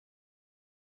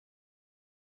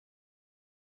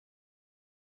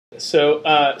So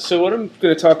what I'm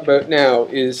going to talk about now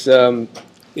is a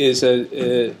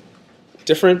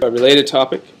different but related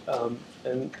topic,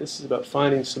 and this is about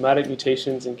finding somatic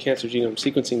mutations in cancer genome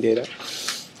sequencing data.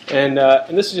 And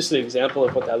this is just an example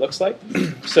of what that looks like.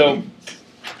 So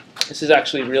this is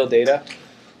actually real data.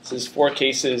 This is 4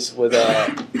 cases with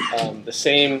the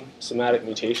same somatic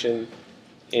mutation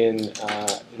in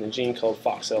a gene called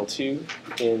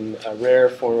FOXL2 in a rare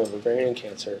form of ovarian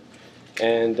cancer.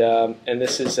 And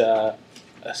this is a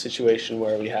situation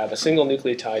where we have a single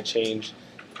nucleotide change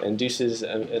induces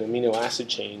an amino acid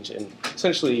change, and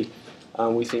essentially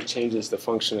we think changes the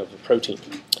function of the protein.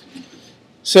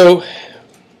 So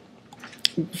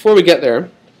before we get there,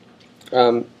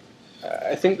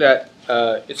 I think that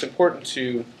it's important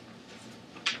to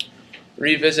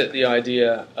revisit the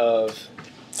idea of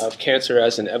cancer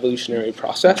as an evolutionary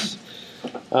process.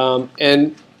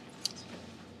 And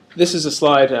this is a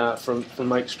slide from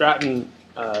Mike Stratton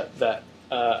that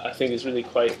I think is really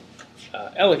quite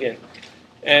elegant.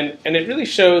 And it really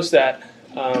shows that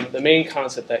the main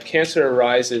concept that cancer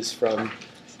arises from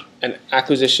an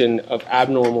acquisition of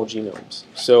abnormal genomes.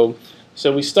 So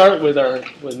we start with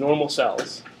normal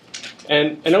cells,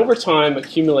 and over time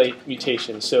accumulate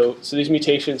mutations. So these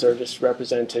mutations are just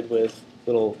represented with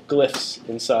little glyphs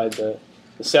inside the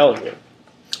cell here.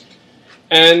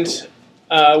 And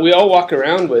we all walk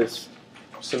around with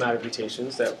somatic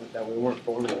mutations that we weren't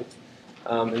born with,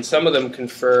 and some of them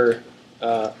confer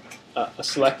a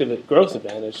selective growth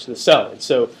advantage to the cell. And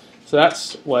so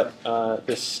that's what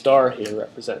this star here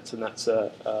represents, and that's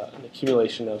an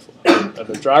accumulation of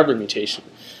a driver mutation.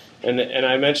 And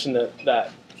I mentioned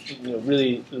that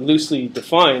really loosely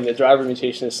defined, the driver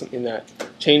mutation is something that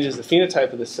changes the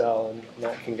phenotype of the cell, and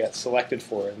that can get selected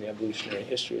for in the evolutionary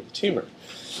history of the tumor.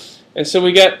 And so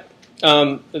we get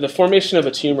the formation of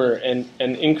a tumor and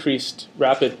increased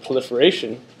rapid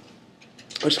proliferation,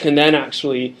 which can then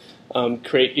actually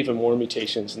create even more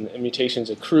mutations, and mutations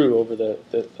accrue over the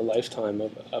lifetime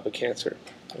of a cancer.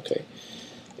 Okay,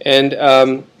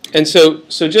 and so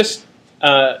just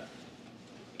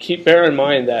bear in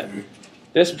mind that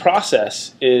this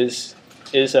process is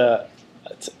a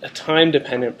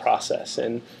time-dependent process,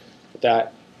 and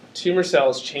that tumor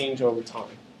cells change over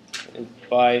time,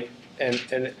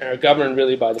 and are governed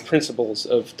really by the principles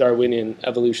of Darwinian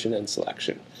evolution and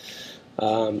selection.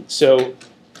 So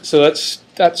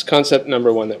that's concept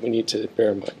number 1 that we need to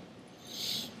bear in mind.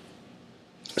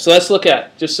 So let's look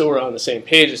at, just so we're on the same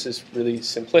page, this is really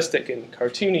simplistic and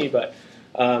cartoony, but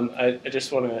I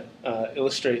just want to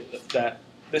illustrate that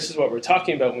this is what we're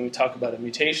talking about when we talk about a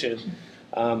mutation.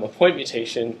 A point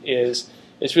mutation is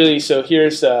really, so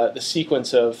here's the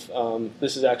sequence of,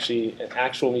 this is actually an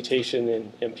actual mutation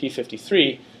in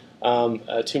P53,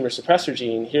 a tumor suppressor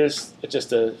gene. Here's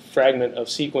just a fragment of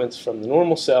sequence from the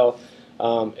normal cell.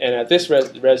 And at this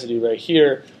residue right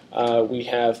here, we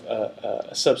have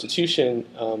a substitution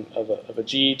of a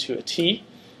G to a T,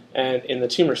 and in the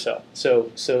tumor cell.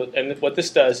 And what this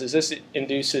does is this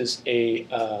induces a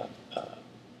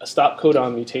stop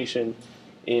codon mutation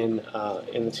in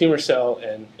the tumor cell,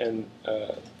 and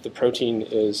the protein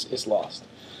is lost.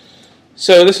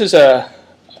 So this is a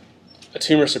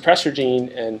tumor suppressor gene,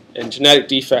 and genetic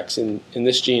defects in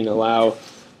this gene allow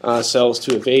cells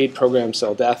to evade programmed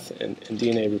cell death and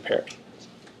DNA repair.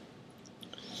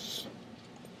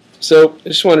 So I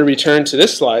just want to return to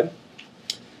this slide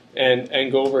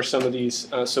and go over some of these.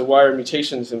 So why are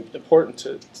mutations important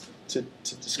to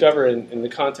discover in the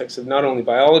context of not only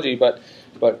biology but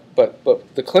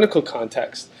the clinical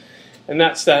context? And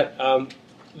that's that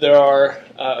there are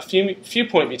a few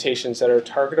point mutations that are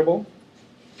targetable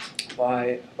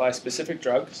by specific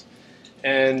drugs.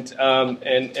 And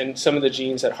some of the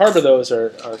genes that harbor those are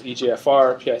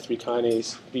EGFR, PI3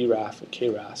 kinase, BRAF, and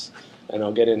KRAS. And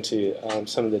I'll get into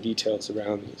some of the details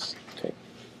around these. Okay.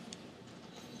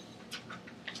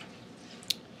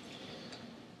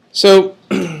 So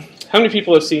how many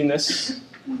people have seen this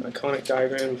iconic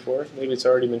diagram before? Maybe it's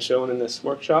already been shown in this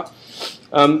workshop.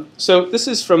 So this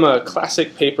is from a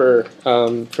classic paper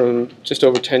from just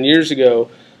over 10 years ago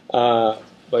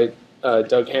by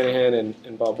Doug Hanahan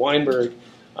and Bob Weinberg,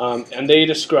 and they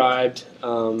described,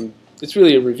 it's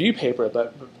really a review paper,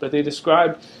 but they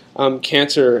described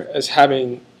cancer as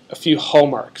having a few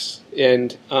hallmarks,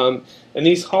 and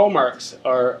these hallmarks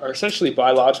are essentially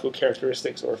biological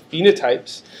characteristics or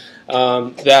phenotypes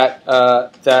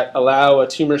that allow a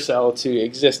tumor cell to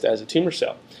exist as a tumor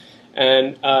cell,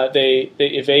 and they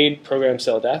evade programmed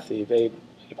cell death, they evade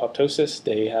apoptosis,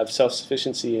 they have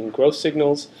self-sufficiency in growth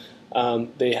signals.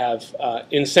 They have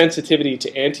insensitivity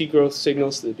to anti-growth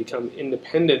signals, so they become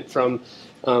independent from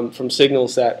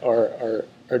signals that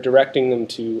are are directing them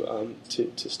to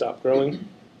stop growing.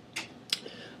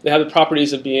 They have the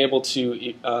properties of being able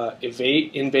to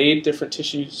invade different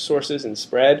tissue sources and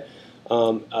spread,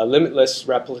 limitless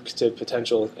replicative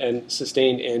potential, and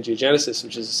sustained angiogenesis,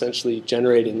 which is essentially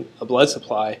generating a blood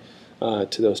supply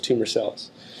to those tumor cells.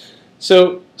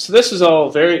 So this is all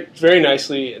very, very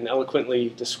nicely and eloquently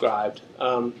described.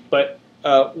 But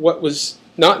what was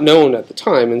not known at the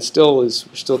time, and we're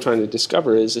still trying to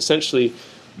discover, is essentially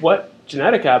what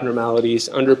genetic abnormalities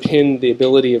underpin the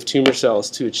ability of tumor cells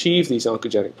to achieve these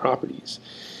oncogenic properties,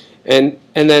 and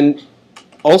then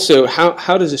also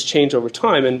how does this change over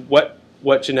time, and what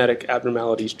genetic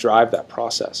abnormalities drive that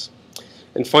process,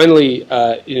 and finally,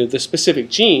 the specific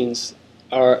genes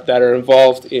that are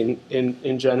involved in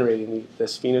generating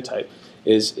this phenotype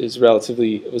was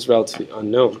relatively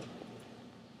unknown.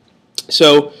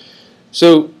 So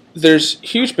there's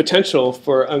huge potential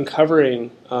for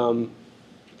uncovering the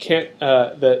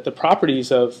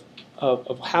properties of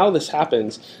how this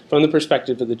happens from the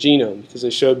perspective of the genome, because I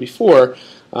showed before,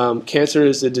 cancer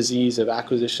is a disease of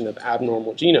acquisition of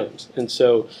abnormal genomes, and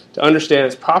so to understand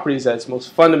its properties at its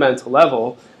most fundamental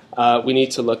level, we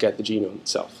need to look at the genome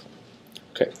itself.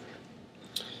 Okay.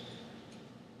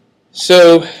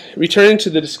 So returning to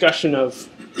the discussion of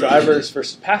drivers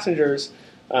versus passengers,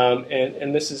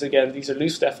 and this is, again, these are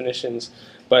loose definitions,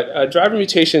 but driver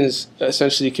mutations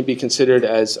essentially can be considered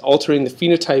as altering the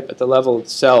phenotype at the level of the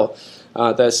cell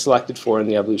that is selected for in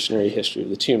the evolutionary history of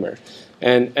the tumor.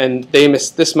 And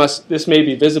this may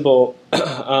be visible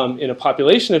in a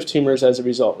population of tumors as a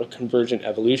result of convergent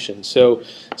evolution. So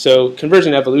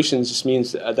convergent evolution just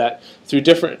means that through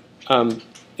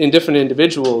in different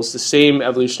individuals, the same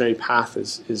evolutionary path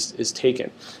is taken.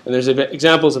 And there's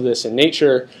examples of this in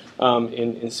nature,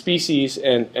 in species,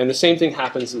 and the same thing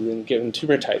happens in given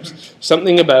tumor types.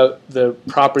 Something about the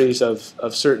properties of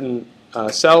certain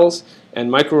cells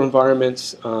and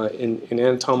microenvironments in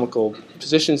anatomical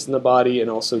positions in the body,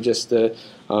 and also just the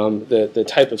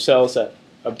type of cells that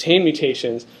obtain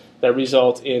mutations that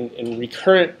result in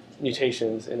recurrent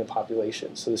mutations in a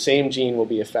population. So the same gene will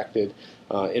be affected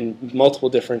in multiple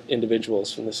different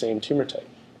individuals from the same tumor type.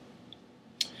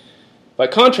 By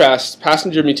contrast,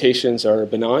 passenger mutations are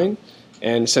benign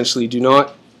and essentially do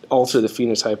not alter the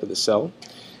phenotype of the cell.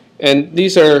 And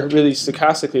these are really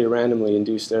stochastically or randomly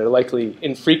induced. They're likely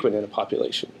infrequent in a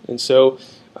population. And so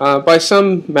by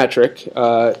some metric,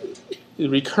 the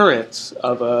recurrence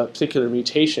of a particular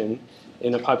mutation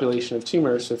in a population of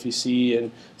tumors, so if you see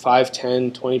in 5,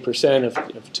 10,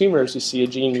 20% of tumors, you see a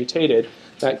gene mutated,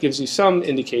 that gives you some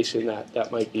indication that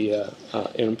that might be an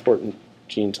important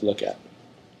gene to look at.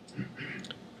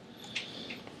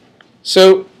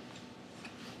 So,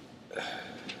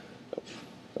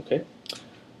 okay.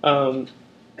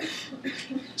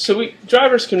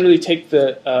 Drivers can really take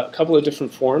a couple of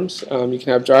different forms. You can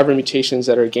have driver mutations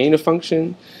that are gain of function.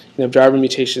 You can have driver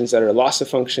mutations that are loss of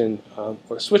function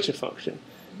or switch of function.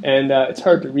 And it's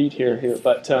hard to read here,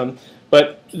 but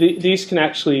these can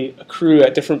actually accrue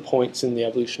at different points in the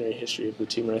evolutionary history of the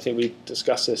tumor. I think we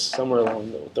discussed this somewhere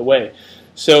along the way.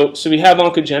 So we have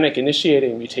oncogenic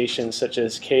initiating mutations such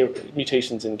as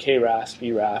mutations in KRAS,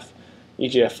 BRAF,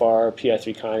 EGFR,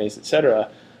 PI3 kinase, etc.,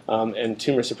 and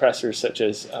tumor suppressors such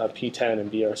as P10 and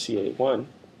BRCA1.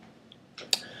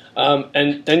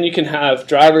 And then you can have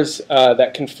drivers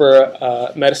that confer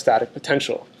metastatic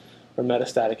potential or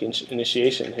metastatic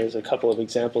initiation. Here's a couple of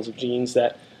examples of genes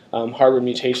that harbor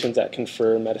mutations that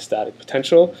confer metastatic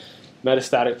potential,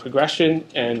 metastatic progression,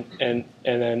 and then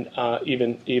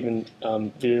even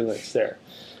virulence there.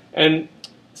 And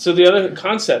so the other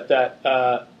concept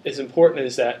that is important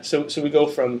is that so we go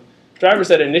from drivers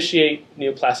that initiate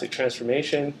neoplastic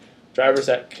transformation, drivers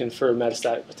that confer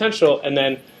metastatic potential, and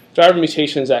then driver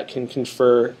mutations that can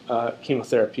confer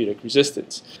chemotherapeutic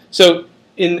resistance. So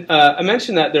I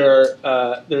mentioned that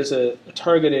there's a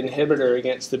targeted inhibitor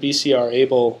against the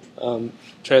BCR-ABL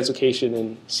translocation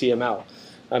in CML.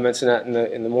 I mentioned that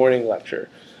in the morning lecture.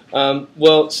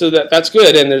 So that's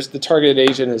good, and the targeted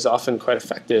agent is often quite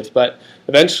effective, but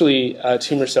eventually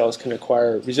tumor cells can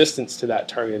acquire resistance to that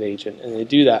targeted agent, and they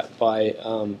do that by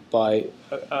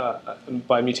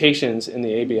mutations in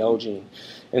the ABL gene.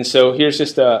 And so here's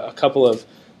just a couple of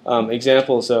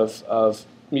examples of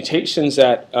mutations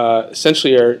that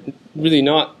essentially are really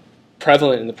not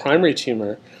prevalent in the primary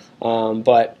tumor,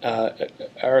 but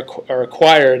are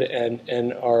acquired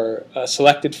and are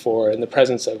selected for in the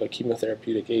presence of a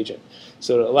chemotherapeutic agent.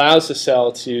 So it allows the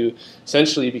cell to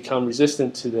essentially become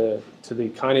resistant to the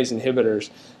kinase inhibitors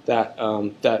that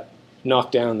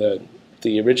knock down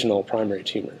the original primary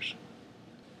tumors.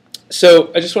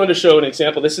 So I just wanted to show an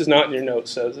example. This is not in your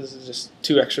notes, so this is just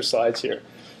 2 extra slides here.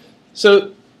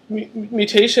 So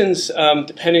mutations,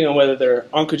 depending on whether they're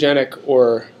oncogenic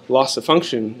or loss of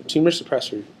function, tumor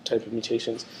suppressor type of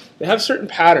mutations, they have certain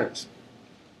patterns.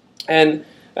 And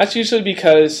that's usually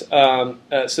because,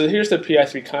 so here's the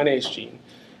PI3 kinase gene.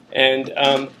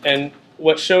 And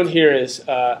what's shown here is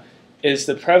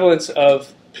the prevalence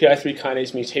of PI3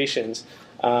 kinase mutations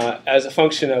as a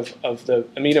function of the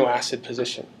amino acid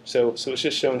position. So it's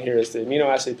just shown here as the amino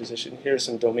acid position. Here are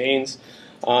some domains.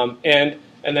 And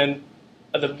then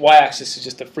the y-axis is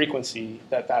just the frequency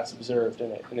that's observed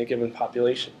in a given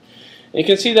population. And you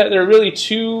can see that there are really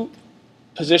 2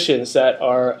 positions that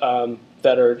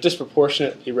are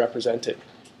disproportionately represented.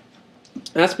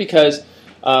 And that's because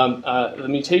the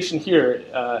mutation here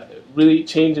really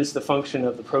changes the function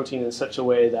of the protein in such a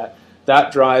way that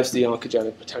drives the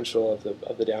oncogenic potential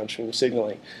of the downstream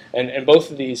signaling. And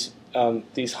both of these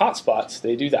hotspots,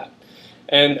 they do that.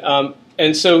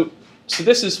 And so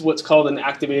this is what's called an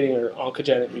activating or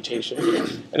oncogenic mutation.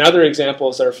 And other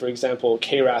examples are, for example,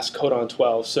 KRAS codon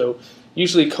 12. So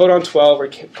usually codon 12 or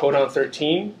codon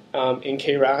 13 in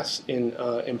KRAS in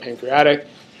pancreatic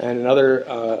and in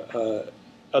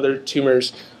other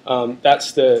tumors,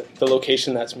 that's the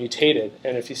location that's mutated.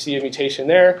 And if you see a mutation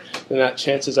there, then that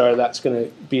chances are that's going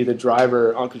to be the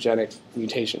driver oncogenic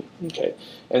mutation. Okay,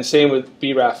 and same with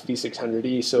BRAF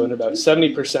V600E. So in about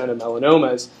 70% of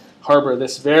melanomas harbor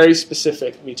this very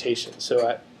specific mutation. So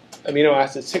at amino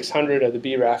acid 600 of the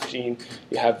BRAF gene,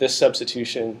 you have this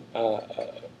substitution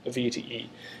V to E,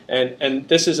 and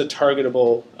this is a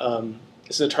targetable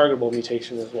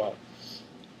mutation as well.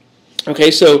 Okay,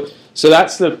 so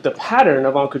that's the pattern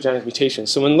of oncogenic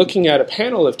mutations. So when looking at a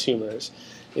panel of tumors,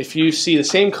 if you see the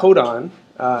same codon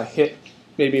hit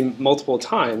maybe multiple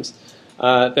times,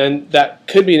 then that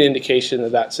could be an indication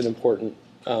that that's an important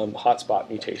hotspot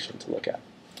mutation to look at.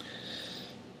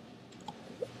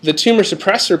 The tumor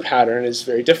suppressor pattern is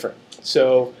very different.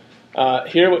 So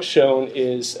here what's shown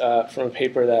is from a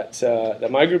paper that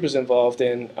my group is involved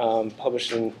in,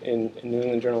 published in New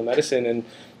England Journal of Medicine, and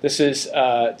this is,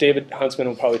 David Huntsman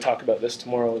will probably talk about this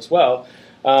tomorrow as well.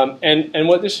 And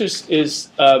what this is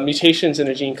mutations in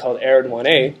a gene called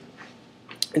ARID1A.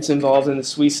 It's involved in the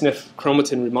SWE/SNF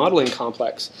chromatin remodeling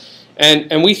complex.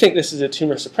 And we think this is a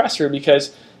tumor suppressor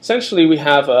because essentially we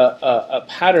have a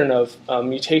pattern of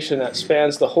mutation that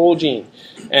spans the whole gene.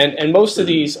 And most of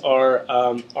these are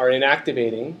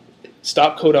inactivating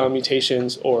stop codon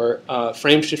mutations or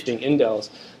frame-shifting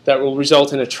indels that will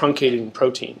result in a truncating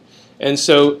protein. And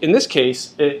so in this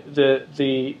case,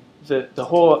 the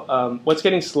whole what's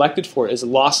getting selected for is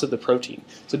loss of the protein.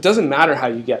 So it doesn't matter how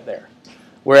you get there.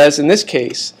 Whereas in this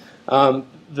case,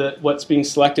 what's being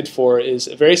selected for is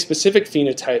a very specific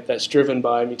phenotype that's driven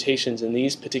by mutations in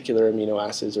these particular amino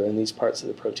acids or in these parts of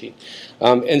the protein.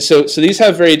 And so these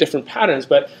have very different patterns,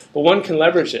 but one can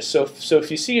leverage this. So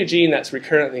if you see a gene that's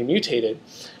recurrently mutated,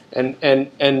 and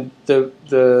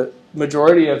the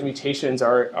majority of mutations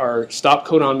are stop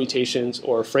codon mutations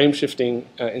or frame shifting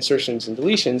insertions and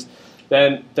deletions,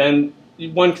 then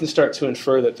one can start to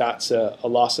infer that that's a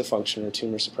loss of function or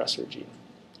tumor suppressor gene.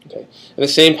 Okay. And the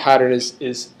same pattern is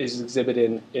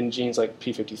exhibited in genes like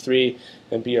P53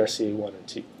 and BRCA1 and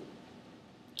 2.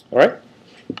 All right?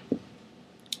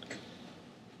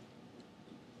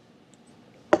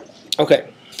 Okay.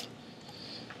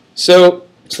 So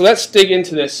let's dig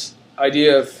into this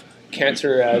idea of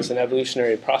cancer as an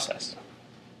evolutionary process.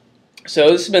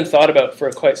 So this has been thought about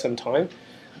for quite some time.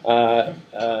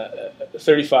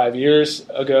 35 years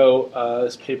ago,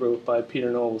 this paper by Peter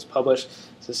Knoll was published.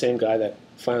 It's the same guy that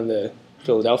found the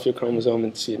Philadelphia chromosome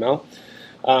in CML,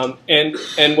 and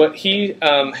what he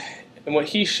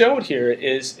showed here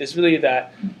is really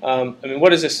that. I mean, what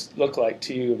does this look like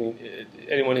to you? I mean,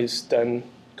 anyone who's done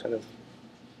kind of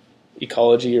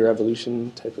ecology or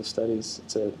evolution type of studies,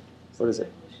 it's a, what is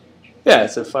it? Yeah,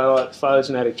 it's a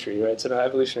phylogenetic tree, right? It's an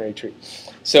evolutionary tree.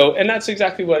 So, and that's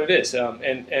exactly what it is.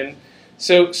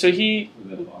 So he.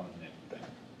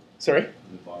 Sorry.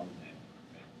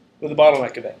 With the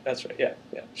bottleneck event. That's right. Yeah,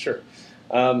 sure.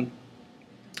 And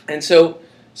so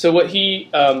what he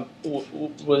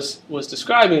was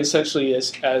describing essentially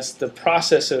as the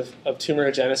process of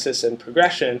tumorigenesis and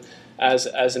progression as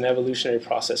an evolutionary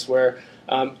process where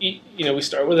we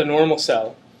start with a normal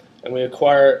cell and we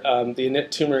acquire the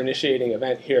tumor initiating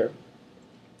event here,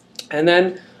 and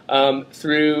then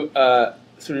through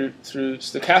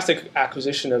stochastic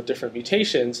acquisition of different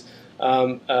mutations.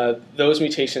 Those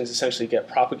mutations essentially get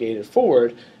propagated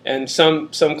forward, and some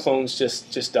clones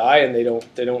just die and they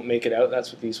don't make it out.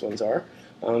 That's what these ones are.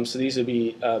 So these would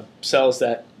be cells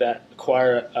that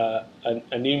acquire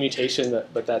a new mutation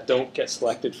but that don't get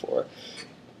selected for.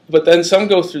 But then some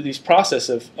go through these process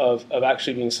of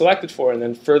actually being selected for and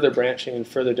then further branching and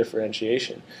further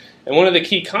differentiation. And one of the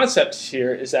key concepts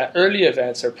here is that early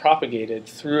events are propagated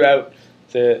throughout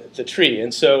the tree.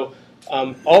 And so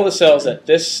all the cells at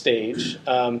this stage,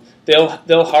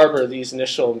 they'll harbor these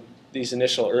initial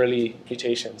early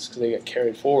mutations because they get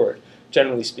carried forward,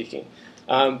 generally speaking.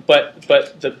 But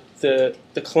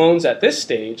the clones at this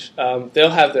stage, they'll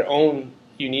have their own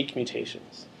unique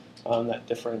mutations that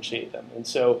differentiate them. And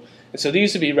so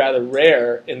these would be rather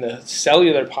rare in the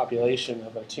cellular population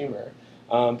of a tumor,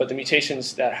 but the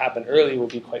mutations that happen early will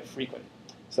be quite frequent.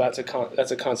 So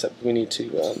that's a concept we need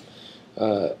to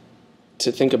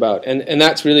think about, and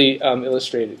that's really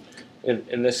illustrated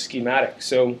in this schematic.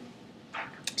 So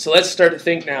let's start to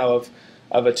think now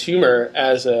of a tumor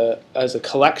as a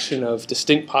collection of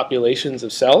distinct populations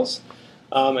of cells.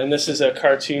 And this is a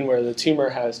cartoon where the tumor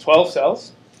has 12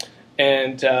 cells,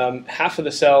 and half of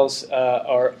the cells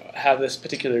have this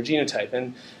particular genotype.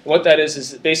 And what that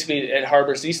is basically it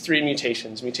harbors these three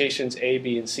mutations A,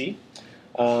 B, and C.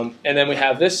 And then we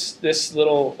have this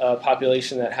little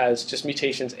population that has just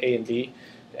mutations A and B,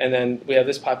 and then we have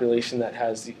this population that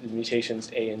has the mutations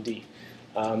A and D.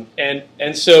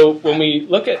 And so when we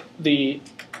look at the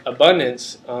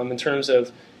abundance in terms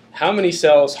of how many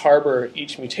cells harbor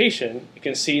each mutation, you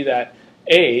can see that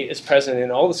A is present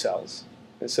in all the cells.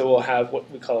 And so we'll have what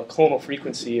we call a clonal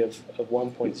frequency of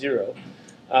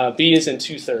 1.0. B is in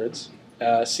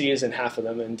 2/3, C is in half of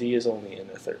them, and D is only in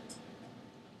 1/3.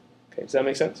 Okay, does that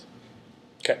make sense?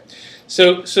 Okay.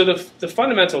 So the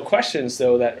fundamental questions,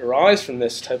 though, that arise from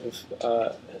this type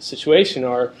of situation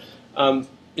are,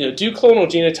 do clonal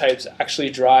genotypes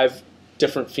actually drive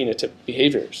different phenotypic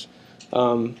behaviors?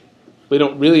 We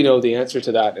don't really know the answer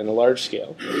to that in a large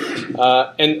scale.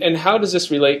 And how does this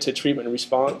relate to treatment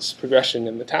response, progression,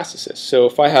 and metastasis? So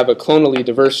if I have a clonally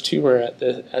diverse tumor at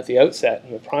the outset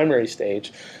in the primary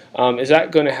stage, is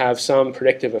that going to have some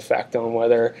predictive effect on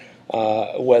whether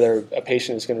a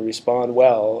patient is going to respond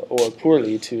well or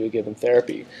poorly to a given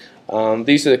therapy?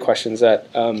 These are the questions that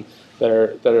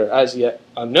are as yet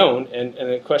unknown, and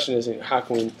the question is, how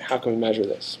can we measure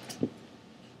this?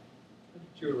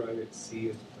 You're right. It's C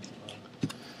is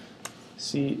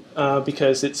C,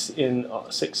 because it's in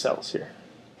 6 cells here.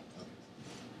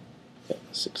 Yeah,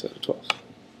 6 out of 12.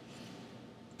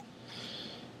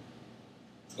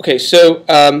 Okay, so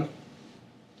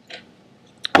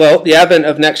well, the advent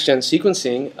of next-gen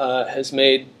sequencing has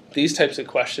made these types of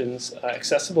questions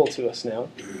accessible to us now,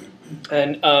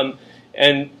 and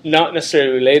not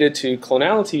necessarily related to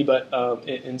clonality, but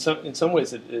in some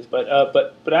ways it is.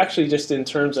 But actually, just in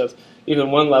terms of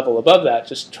even one level above that,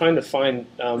 just trying to find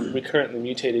recurrently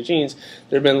mutated genes,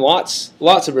 there have been lots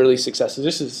of early successes.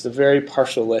 This is a very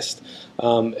partial list.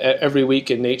 Every week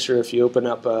in Nature, if you open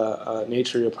up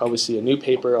Nature, you'll probably see a new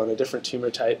paper on a different tumor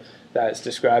type that is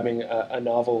describing a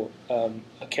novel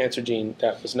a cancer gene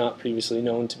that was not previously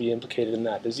known to be implicated in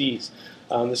that disease.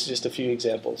 This is just a few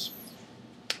examples.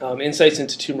 Insights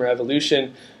into tumor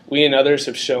evolution. We and others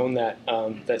have shown that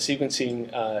that sequencing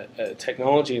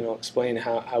technology, and I'll explain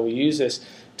how we use this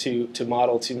to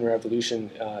model tumor evolution,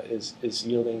 is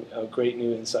yielding great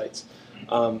new insights.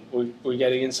 We're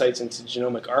getting insights into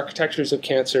genomic architectures of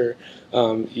cancer.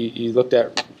 You looked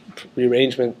at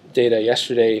rearrangement data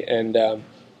yesterday, and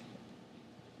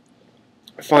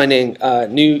finding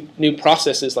new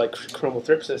processes like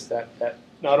chromothripsis that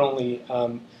not only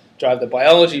drive the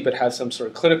biology, but have some sort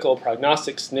of clinical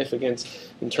prognostic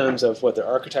significance in terms of what their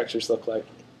architectures look like.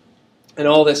 And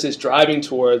all this is driving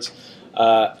towards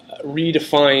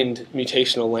redefined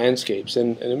mutational landscapes.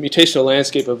 And a mutational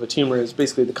landscape of a tumor is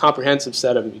basically the comprehensive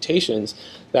set of mutations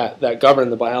that govern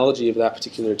the biology of that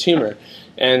particular tumor.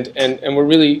 And we're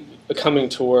really coming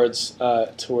towards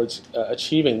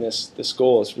achieving this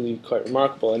goal. Is really quite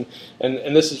remarkable.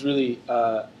 And this is really,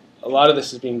 a lot of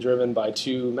this is being driven by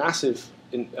two massive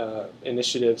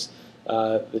initiatives,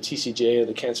 the TCGA, or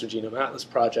the Cancer Genome Atlas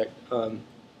Project. I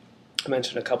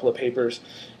mentioned a couple of papers,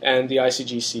 and the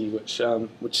ICGC,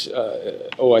 which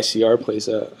OICR plays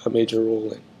a major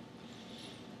role in.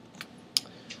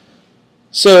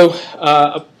 So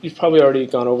you've probably already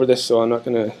gone over this, so I'm not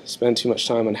going to spend too much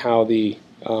time on how the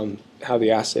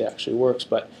assay actually works.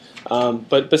 But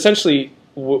essentially,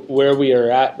 where we are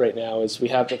at right now is we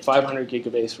have the 500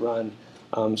 gigabase run.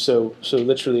 So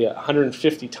literally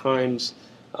 150 times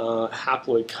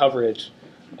haploid coverage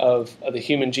of the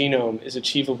human genome is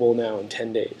achievable now in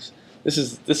 10 days. This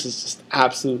is just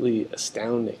absolutely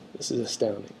astounding. This is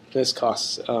astounding. This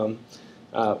costs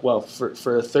well, for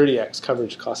a 30x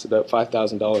coverage costs about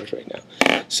 $5,000 right now.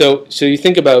 So you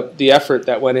think about the effort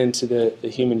that went into the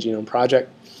Human Genome Project.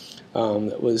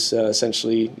 That was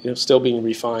essentially still being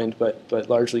refined, but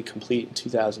largely complete in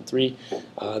 2003.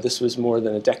 This was more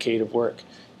than a decade of work.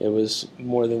 It was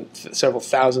more than several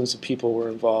thousands of people were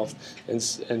involved,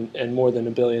 and more than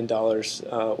 $1 billion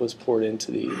was poured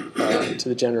into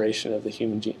the generation of the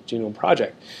Human Genome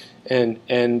Project. And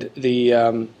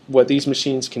the what these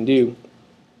machines can do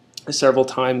is several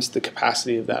times the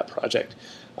capacity of that project.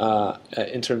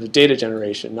 In terms of data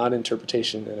generation, not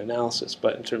interpretation and analysis,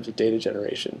 but in terms of data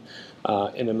generation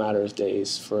in a matter of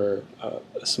days for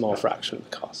a small fraction of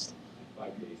the cost.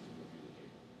 5 days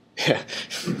to Yeah.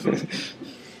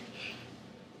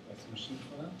 That's a machine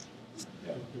for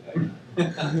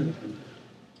that? Yeah.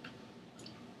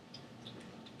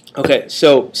 Okay,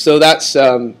 so that's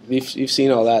you've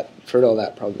seen all that, heard all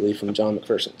that probably from John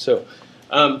McPherson. So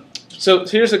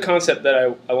here's a concept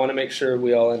that I want to make sure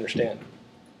we all understand.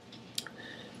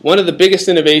 One of the biggest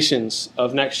innovations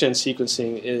of next-gen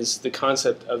sequencing is the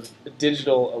concept of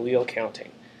digital allele counting.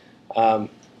 The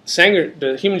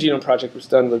Human Genome Project was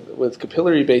done with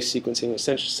capillary-based sequencing, which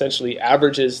essentially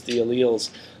averages the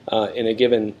alleles in a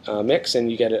given mix,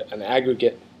 and you get an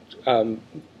aggregate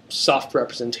soft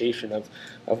representation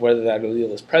of whether that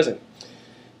allele is present.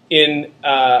 In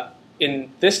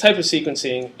this type of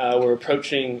sequencing, we're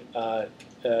approaching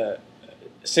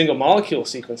single molecule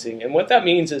sequencing, and what that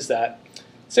means is that,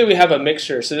 say we have a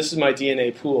mixture, so this is my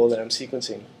DNA pool that I'm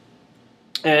sequencing.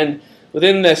 And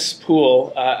within this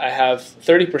pool, I have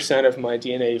 30% of my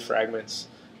DNA fragments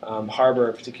harbor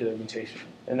a particular mutation.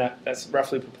 And that's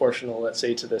roughly proportional, let's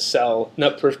say, to the cell,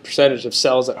 not percentage of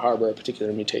cells that harbor a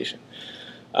particular mutation.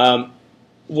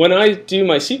 When I do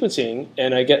my sequencing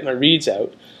and I get my reads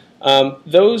out,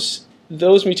 those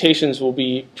mutations will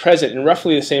be present in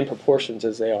roughly the same proportions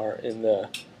as they are in the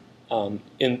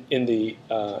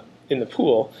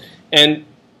pool. And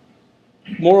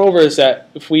moreover is that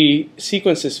if we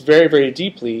sequence this very, very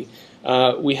deeply,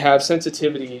 we have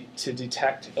sensitivity to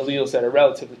detect alleles that are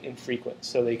relatively infrequent.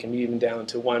 So they can be even down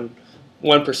to 1%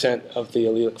 of the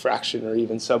allelic fraction, or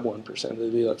even sub 1% of the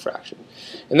allelic fraction.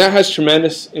 And that has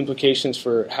tremendous implications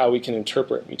for how we can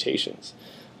interpret mutations.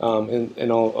 And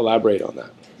I'll elaborate on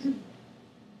that.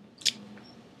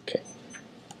 Okay.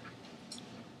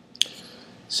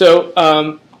 So,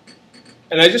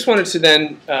 and I just wanted to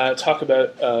then talk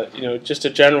about just a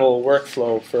general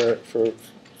workflow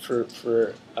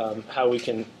for how we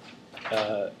can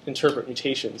interpret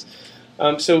mutations.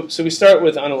 So we start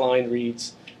with unaligned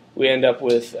reads. We end up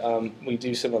with we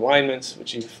do some alignments,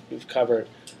 which we've covered,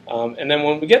 and then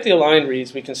when we get the aligned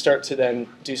reads, we can start to then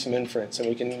do some inference, and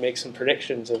we can make some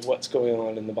predictions of what's going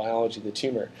on in the biology of the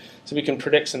tumor. So we can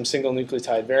predict some single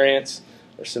nucleotide variants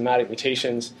or somatic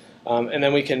mutations. And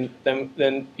then we can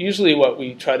then usually what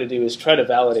we try to do is try to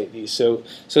validate these. So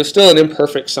it's still an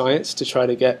imperfect science to try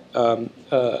to get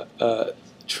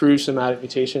true somatic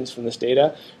mutations from this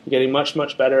data. We're getting much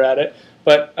better at it,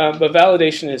 but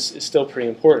validation is still pretty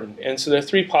important. And so there are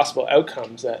 3 possible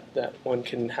outcomes that one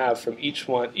can have from each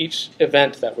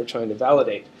event that we're trying to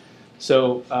validate.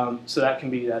 So that can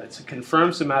be that it's a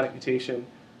confirmed somatic mutation.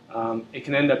 It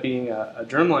can end up being a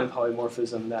germline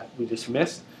polymorphism that we just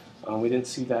missed. We didn't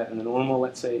see that in the normal,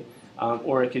 let's say,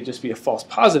 or it could just be a false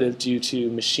positive due to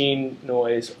machine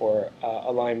noise or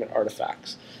alignment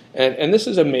artifacts. And this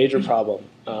is a major problem,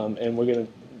 and we're going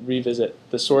to revisit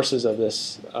the sources of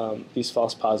these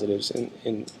false positives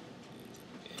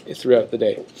throughout the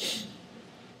day.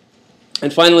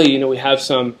 And finally, we have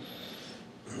some.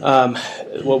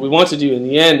 What we want to do in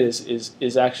the end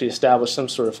is actually establish some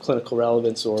sort of clinical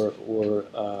relevance or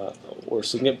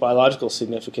biological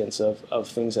significance of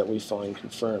things that we find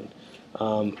confirmed.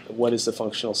 What is the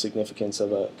functional significance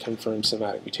of a confirmed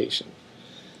somatic mutation?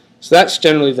 So that's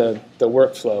generally the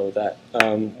workflow that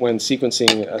when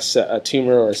sequencing a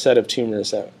tumor or a set of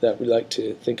tumors that we like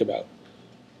to think about.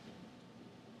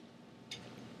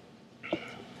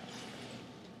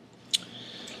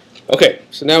 Okay,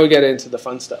 so now we get into the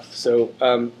fun stuff. So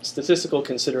statistical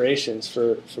considerations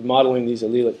for modeling these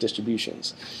allelic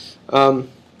distributions. I'm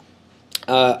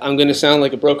going to sound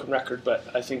like a broken record, but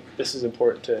I think this is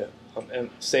important to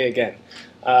say again.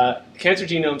 Cancer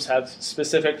genomes have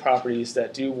specific properties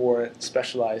that do warrant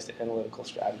specialized analytical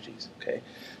strategies. Okay,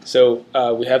 so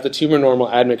we have the tumor normal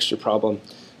admixture problem.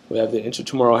 We have the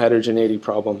intratumoral heterogeneity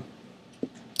problem.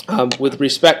 With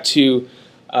respect to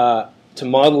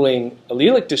modeling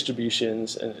allelic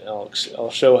distributions, and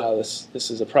I'll show how this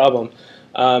is a problem.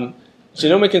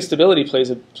 Genomic instability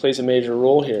plays a major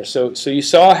role here. So you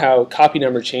saw how copy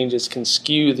number changes can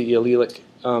skew the allelic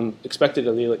expected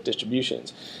allelic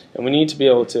distributions, and we need to be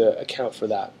able to account for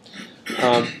that.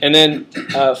 And then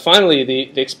finally,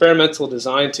 the experimental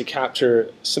design to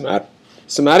capture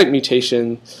somatic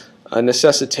mutation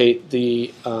necessitate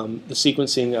the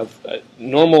sequencing of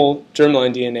normal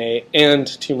germline DNA and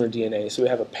tumor DNA. So we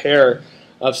have a pair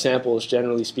of samples,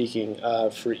 generally speaking,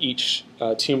 for each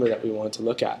tumor that we want to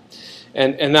look at.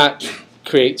 And that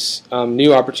creates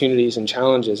new opportunities and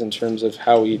challenges in terms of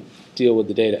how we deal with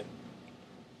the data.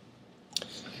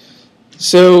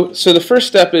 So the first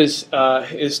step is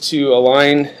to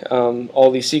align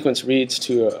all these sequence reads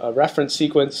to a reference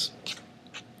sequence.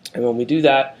 And when we do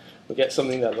that, we get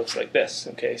something that looks like this.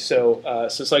 Okay, so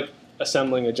it's like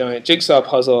assembling a giant jigsaw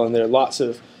puzzle, and there are lots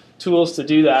of tools to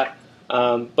do that.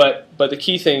 But the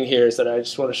key thing here is that I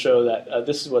just want to show that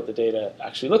this is what the data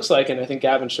actually looks like, and I think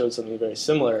Gavin showed something very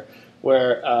similar,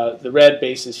 where the red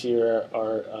bases here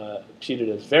are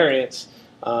putative variants,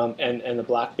 and the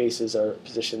black bases are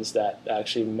positions that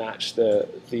actually match the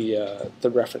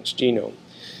reference genome,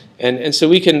 and so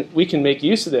we can make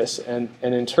use of this and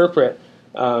interpret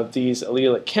these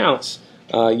allelic counts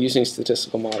using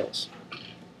statistical models.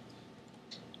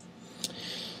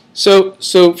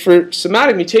 So for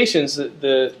somatic mutations,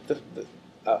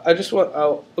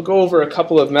 I'll go over a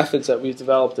couple of methods that we've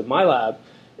developed in my lab,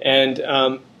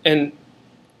 and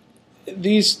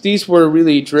these were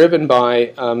really driven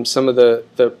by some of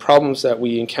the problems that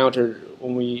we encountered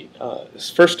when we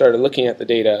first started looking at the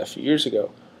data a few years ago.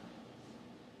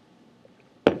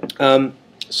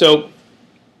 So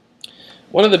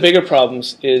one of the bigger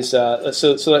problems is, so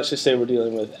let's just say we're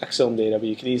dealing with exome data, but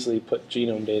you could easily put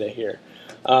genome data here.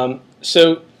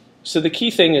 So the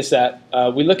key thing is that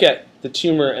we look at the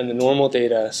tumor and the normal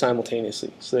data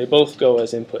simultaneously. So they both go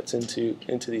as inputs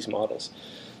into these models.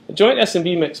 The joint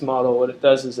SMB mix model, what it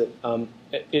does is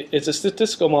it's a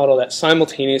statistical model that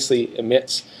simultaneously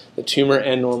emits the tumor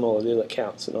and normal allelic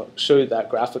counts. And I'll show you that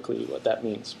graphically, what that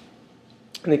means.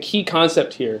 And the key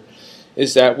concept here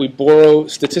is that we borrow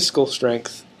statistical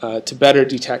strength to better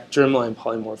detect germline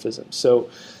polymorphisms.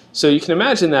 So you can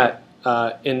imagine that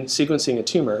in sequencing a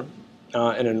tumor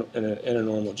in a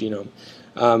normal genome,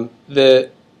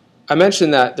 I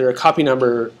mentioned that there are copy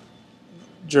number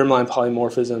germline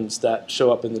polymorphisms that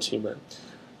show up in the tumor.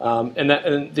 And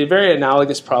the very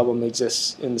analogous problem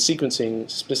exists in the sequencing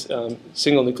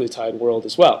single nucleotide world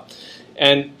as well.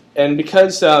 And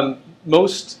because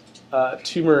most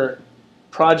tumor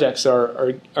projects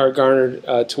are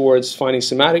garnered towards finding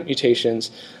somatic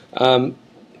mutations,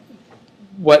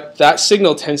 what that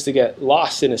signal tends to get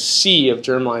lost in a sea of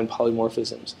germline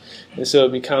polymorphisms. And so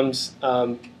it becomes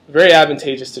very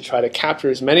advantageous to try to capture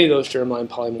as many of those germline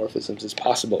polymorphisms as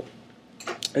possible.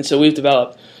 And so we've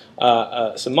developed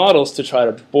some models to try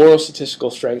to borrow statistical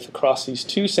strength across these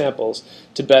two samples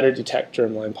to better detect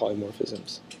germline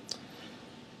polymorphisms.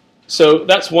 So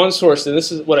that's one source, and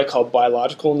this is what I call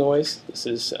biological noise.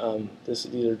 These are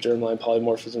germline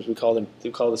polymorphisms. We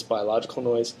call this biological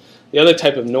noise. The other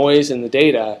type of noise in the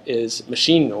data is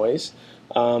machine noise,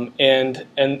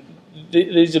 and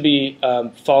these would be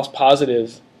false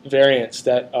positive variants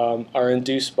that are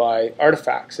induced by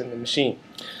artifacts in the machine.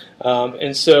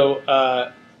 And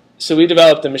so we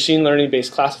developed a machine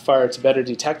learning-based classifier to better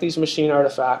detect these machine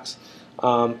artifacts,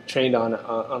 trained on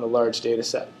a large data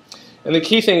set. And the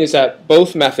key thing is that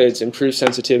both methods improve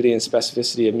sensitivity and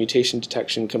specificity of mutation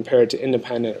detection compared to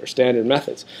independent or standard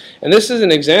methods. And this is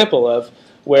an example of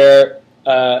where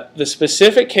the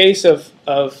specific case of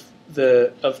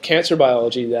cancer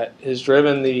biology that has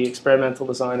driven the experimental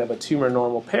design of a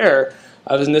tumor-normal pair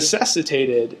has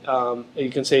necessitated, you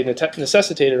can say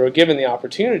necessitated or given the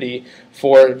opportunity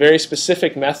for very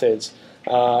specific methods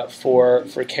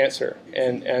for cancer.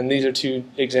 And these are two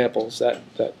examples that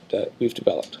we've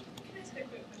developed.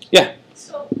 Yeah.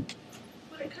 So,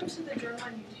 when it comes to the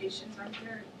germline mutations, aren't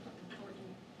there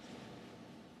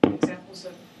important examples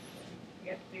of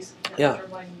basically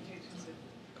germline mutations that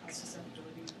cause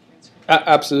susceptibility to cancer?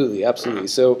 Absolutely.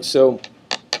 So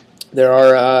there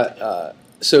are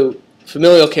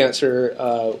familial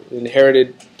cancer,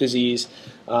 inherited disease,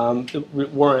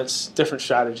 warrants different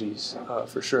strategies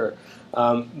for sure.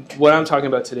 What I'm talking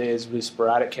about today is really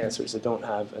sporadic cancers that don't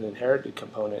have an inherited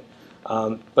component,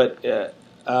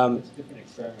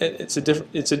 it's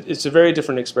a very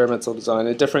different experimental design,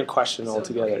 a different question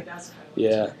altogether.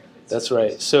 Yeah, that's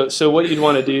right. So what you'd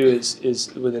want to do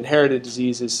is with inherited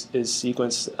disease is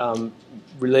sequence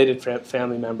related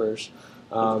family members,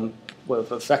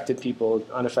 with affected people,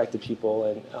 unaffected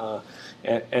people,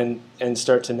 and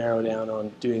start to narrow down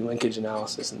on doing linkage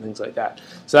analysis and things like that.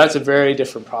 So that's a very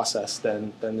different process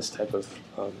than this type of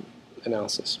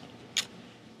analysis.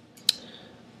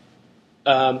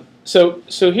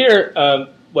 So here,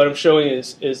 what I'm showing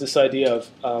is this idea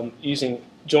of using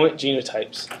joint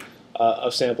genotypes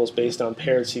of samples based on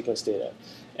paired sequence data.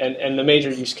 And the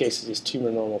major use cases is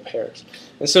tumor normal pairs.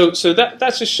 And so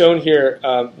that's just shown here.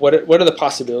 What are the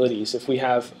possibilities if we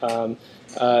have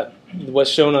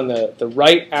what's shown on the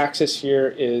right axis here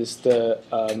is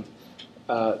the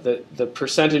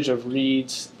percentage of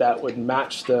reads that would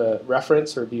match the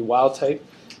reference or be wild type,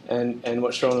 and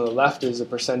what's shown on the left is the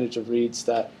percentage of reads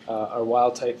that are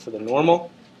wild type for the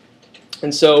normal.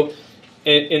 And so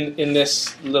in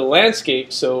this little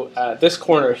landscape, so this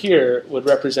corner here would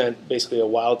represent basically a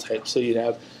wild type. So you'd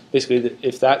have basically,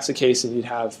 if that's the case, then you'd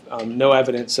have no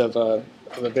evidence of a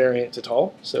variant at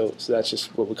all. So that's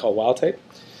just what we call wild type.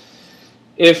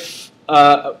 If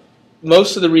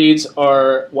most of the reads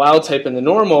are wild type in the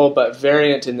normal but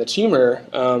variant in the tumor,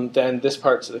 then this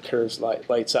part of the curve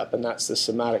lights up, and that's the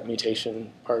somatic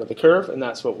mutation part of the curve, and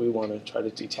that's what we want to try to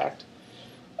detect.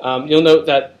 You'll note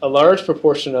that a large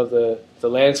proportion of the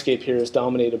landscape here is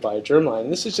dominated by a germline.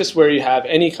 And this is just where you have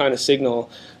any kind of signal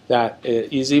that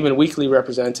is even weakly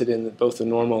represented in both the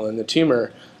normal and the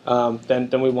tumor,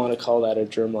 then we want to call that a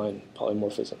germline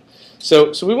polymorphism.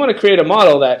 So we want to create a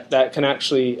model that can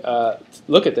actually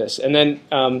look at this. And then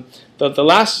the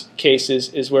last case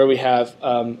is where we have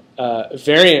a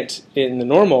variant in the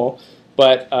normal,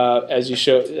 but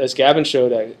as Gavin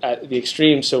showed at the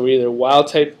extreme, so we're either wild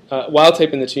type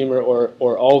in the tumor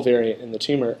or all variant in the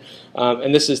tumor,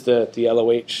 and this is the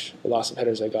LOH, the loss of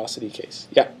heterozygosity case.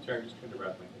 Yeah. Sorry, I'm just trying to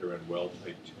wrap my head around wild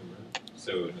type tumor.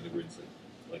 So in other words,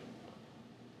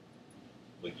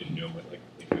 like you know what, like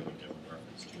you have a known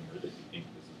reference tumor that you think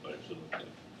this is what it should look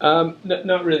like.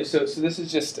 Not really. So this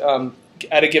is just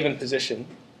at a given position.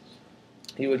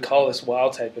 You would call this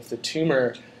wild type if the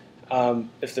tumor.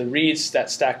 If the reads that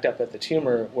stacked up at the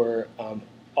tumor were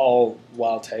all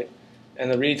wild type, and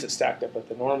the reads that stacked up at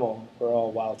the normal were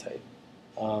all wild type,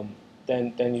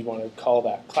 then you'd want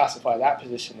to classify that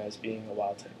position as being a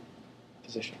wild type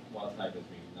position. Wild type is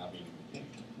being not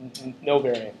being no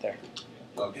variant there.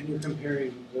 And you're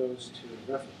comparing those to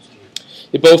the reference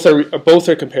gene. Both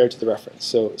are compared to the reference.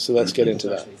 So let's get into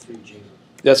that.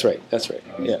 That's right.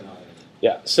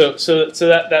 Yeah. So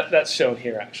that's shown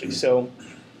here actually. So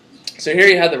here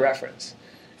you have the reference,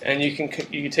 and you can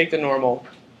take the normal,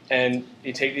 and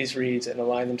you take these reads and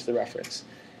align them to the reference,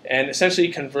 and essentially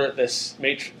convert this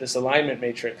alignment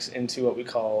matrix into what we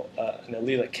call an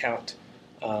allelic count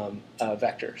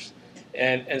vectors,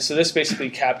 and so this basically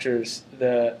captures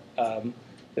the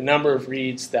number of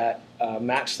reads that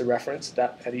match the reference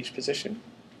at each position.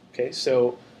 Okay,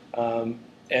 so and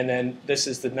then this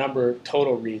is the number of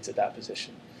total reads at that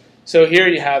position. So here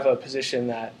you have a position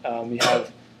that you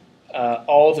have.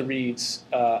 All the reads,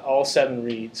 all 7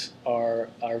 reads are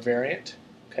variant,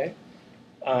 okay?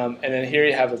 And then here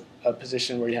you have a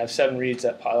position where you have 7 reads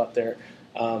that pile up there,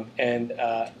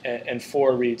 and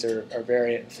 4 reads are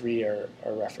variant, 3 are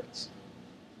reference,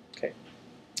 okay?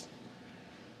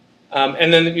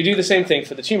 And then you do the same thing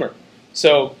for the tumor.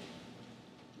 So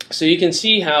you can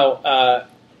see how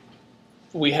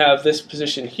we have this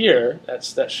position here,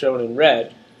 that's shown in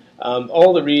red.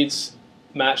 All the reads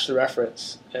match the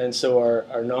reference, and so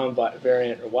are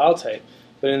non-variant or wild type.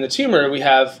 But in the tumor, we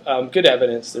have good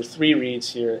evidence. There's 3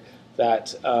 reads here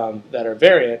that are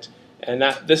variant, and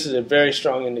this is a very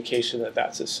strong indication that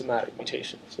that's a somatic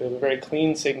mutation. So we have a very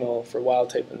clean signal for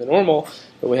wild type in the normal,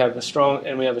 but we have a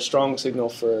strong signal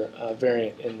for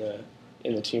variant in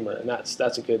the tumor, and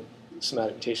that's a good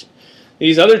somatic mutation.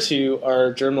 These other 2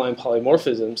 are germline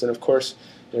polymorphisms, and of course,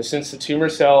 since the tumor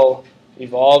cell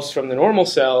evolves from the normal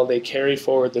cell, they carry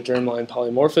forward the germline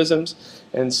polymorphisms,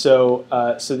 and so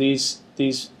these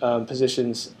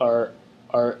positions are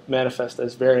manifest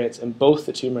as variants in both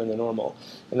the tumor and the normal,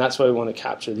 and that's why we want to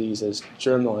capture these as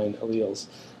germline alleles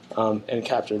and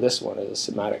capture this one as a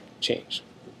somatic change.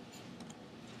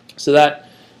 So that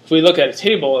if we look at a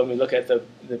table and we look at the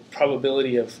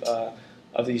probability of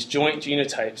these joint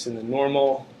genotypes in the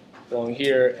normal along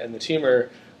here and the tumor,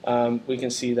 we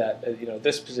can see that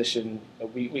this position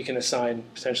we can assign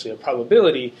potentially a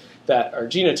probability that our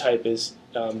genotype is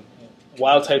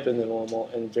wild type in the normal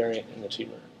and variant in the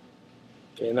tumor.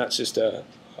 Okay, and that's just a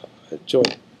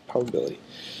joint probability.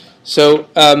 So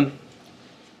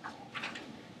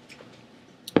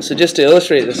just to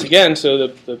illustrate this again, so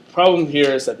the problem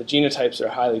here is that the genotypes are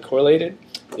highly correlated.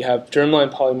 You have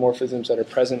germline polymorphisms that are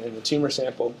present in the tumor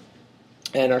sample.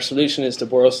 And our solution is to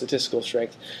borrow statistical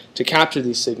strength to capture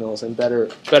these signals and better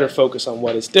focus on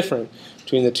what is different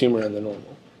between the tumor and the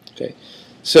normal. Okay,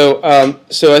 so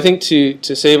I think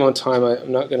to save on time,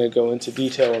 I'm not going to go into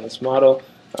detail on this model.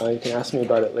 You can ask me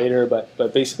about it later,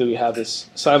 but basically we have this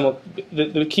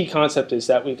the key concept is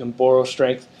that we can borrow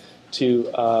strength to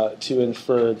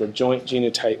infer the joint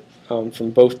genotype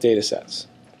from both data sets.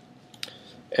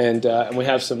 And we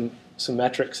have some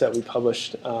metrics that we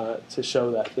published to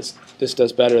show that this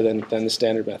does better than the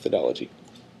standard methodology.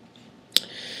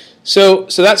 So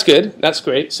that's good. That's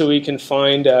great. So we can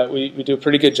find we do a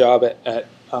pretty good job at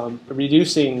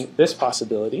reducing this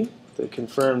possibility, the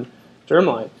confirmed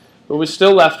germline. But we're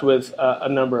still left with a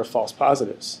number of false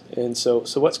positives. And so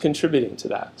what's contributing to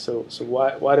that? So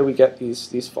why do we get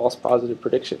these false positive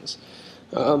predictions?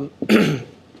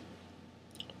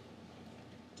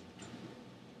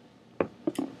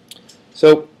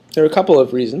 So there are a couple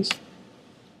of reasons.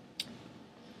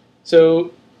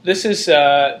 So this is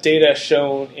data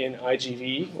shown in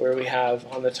IGV, where we have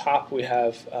on the top we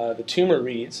have the tumor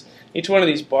reads. Each one of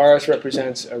these bars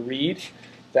represents a read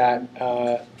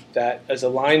that is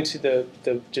aligned to the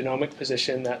genomic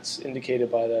position that's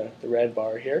indicated by the red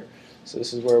bar here. So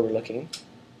this is where we're looking.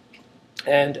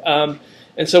 And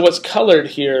so what's colored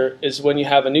here is when you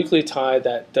have a nucleotide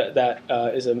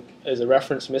that is a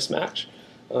reference mismatch.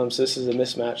 So this is a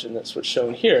mismatch, and that's what's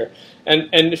shown here. And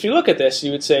if you look at this,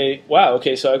 you would say, wow,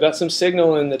 okay, so I've got some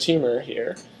signal in the tumor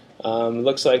here. It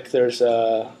looks like there's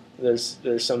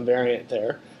some variant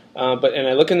there. And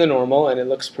I look in the normal, and it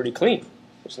looks pretty clean.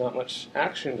 There's not much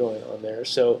action going on there.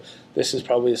 So this is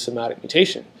probably a somatic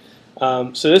mutation.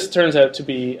 So this turns out to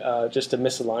be just a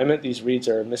misalignment. These reads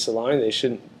are misaligned. They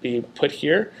shouldn't be put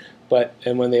here.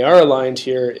 And when they are aligned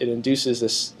here, it induces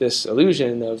this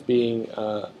illusion of being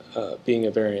a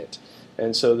variant.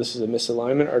 And so this is a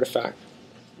misalignment artifact.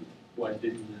 Why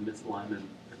didn't the misalignment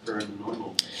occur in the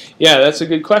normal? Yeah, that's a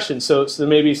good question. So there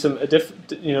may be some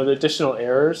the additional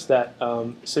errors that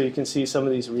so you can see some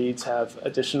of these reads have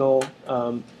additional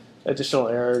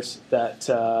errors that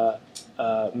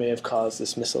may have caused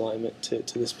this misalignment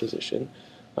to this position,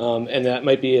 and that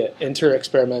might be an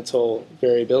inter-experimental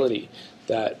variability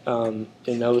that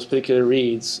in those particular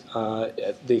reads,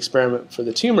 the experiment for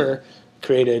the tumor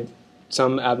created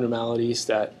some abnormalities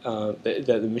that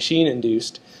the machine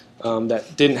induced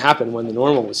that didn't happen when the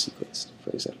normal was sequenced,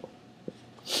 for example.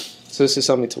 So this is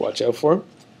something to watch out for.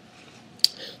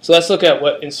 So let's look at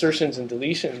what insertions and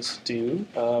deletions do.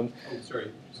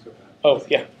 Sorry, just go back. Oh,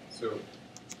 yeah. So,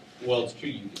 well, it's true.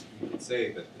 You could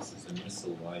say that this is a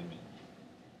misalignment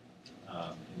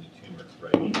in the tumor,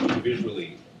 right?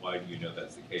 Visually, why do you know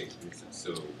that's the case? Because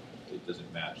so it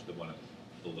doesn't match the one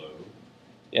below.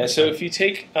 Yeah. So if you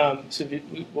take,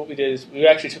 what we did is we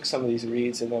actually took some of these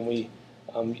reads and then we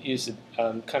used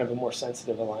kind of a more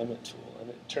sensitive alignment tool, and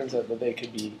it turns out that they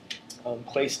could be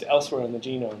placed elsewhere in the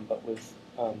genome, but with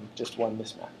just one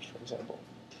mismatch, for example.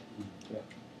 Yeah.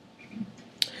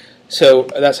 So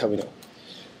that's how we know.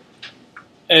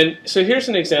 And so here's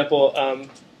an example.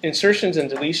 Insertions and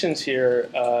deletions here.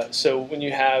 So when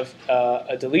you have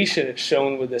a deletion, it's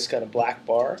shown with this kind of black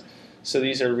bar. So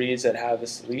these are reads that have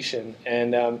this deletion.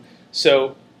 And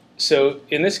so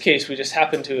in this case, we just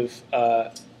happen to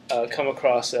have come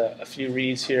across a few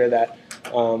reads here that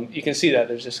you can see that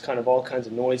there's just kind of all kinds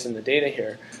of noise in the data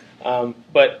here.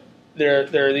 But there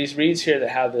are these reads here that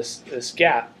have this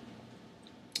gap.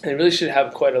 And it really should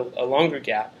have quite a longer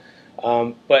gap.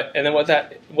 And then what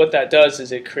that does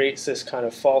is it creates this kind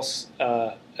of false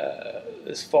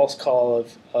call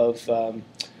of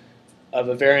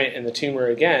a variant in the tumor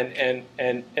again,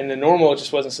 and the normal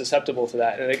just wasn't susceptible to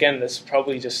that. And again, this is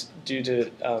probably just due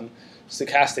to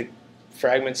stochastic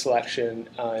fragment selection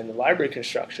in the library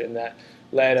construction that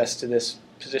led us to this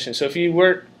position. So if you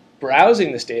were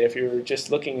browsing this data, if you were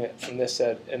just looking at from this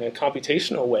in a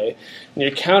computational way, and you're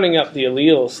counting up the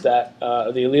alleles that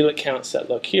the allelic counts that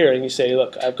look here, and you say,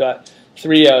 look, I've got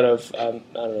 3 out of I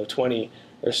don't know 20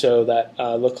 or so that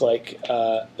look like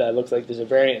there's a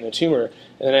variant in the tumor,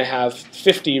 and then I have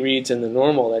 50 reads in the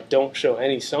normal that don't show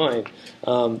any sign.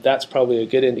 That's probably a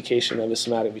good indication of a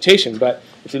somatic mutation. But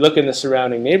if you look in the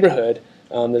surrounding neighborhood,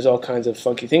 there's all kinds of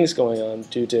funky things going on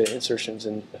due to insertions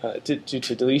and due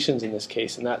to deletions in this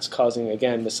case, and that's causing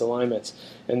again misalignments.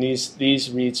 And these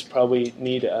reads probably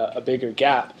need a bigger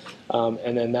gap,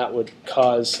 and then that would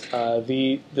cause a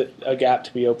gap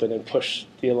to be open and push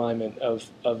the alignment of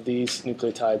these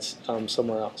nucleotides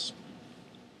somewhere else.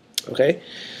 Okay.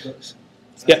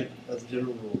 Yeah. As a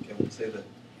general rule, can we say that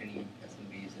any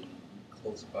SNVs in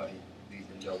close by these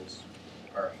indels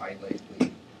are high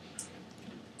likely?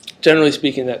 Generally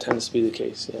speaking, that tends to be the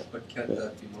case. Yeah. But can't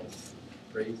that be more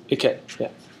phrased? It can. Yeah.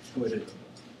 Go ahead.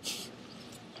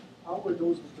 How were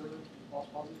those observed false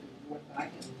positive? You went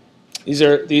back and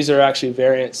These are actually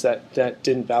variants that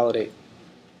didn't validate.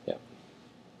 Yeah.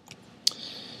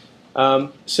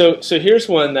 So here's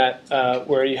one that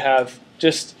where you have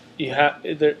just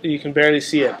you can barely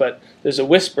see it, but there's a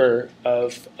whisper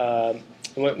of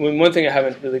one thing I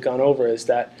haven't really gone over is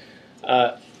that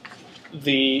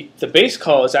the base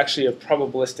call is actually a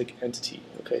probabilistic entity.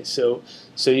 Okay, so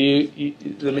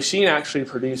the machine actually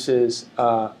produces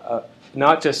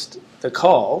not just the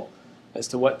call as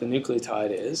to what the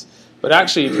nucleotide is, but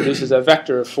actually produces a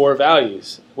vector of 4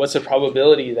 values. What's the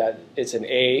probability that it's an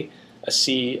A, a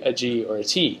C, a G, or a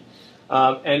T?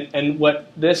 And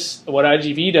what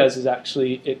IGV does is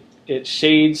actually it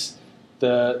shades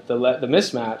the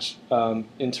mismatch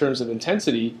in terms of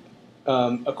intensity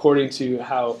according to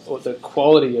the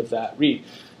quality of that read.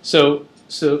 So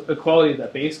the quality of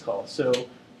that base call. So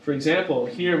for example,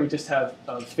 here we just have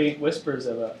faint whispers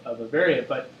of a variant,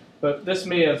 but this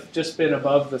may have just been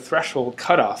above the threshold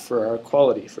cutoff for our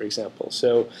quality, for example.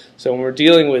 So when we're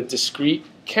dealing with discrete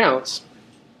counts,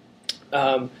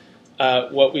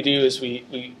 what we do is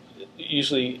we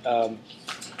usually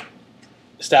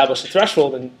establish a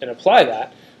threshold and apply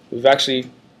that. We've actually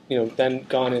then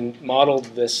gone and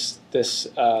modeled this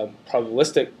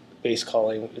probabilistic base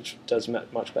calling, which does a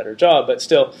much better job. But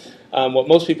still, what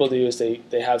most people do is they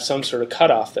have some sort of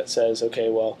cutoff that says, okay,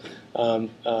 well,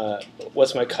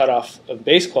 what's my cutoff of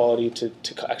base quality to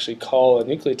actually call a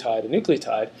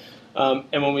nucleotide?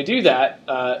 And when we do that,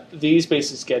 these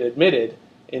bases get admitted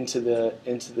into the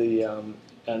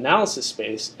analysis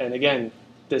space. And again,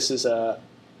 this is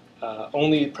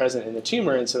only present in the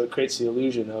tumor, and so it creates the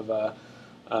illusion of a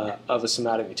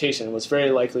somatic mutation. And what's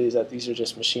very likely is that these are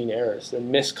just machine errors. They're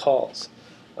miscalls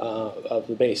of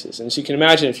the bases. And so you can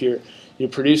imagine if you're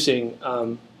producing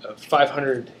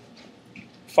 500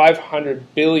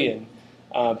 billion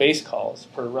base calls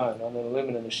per run on an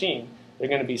Illumina machine, there are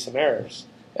going to be some errors.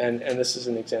 And this is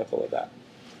an example of that.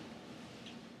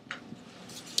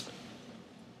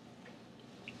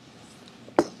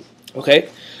 Okay.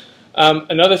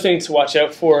 Another thing to watch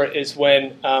out for is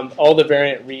when all the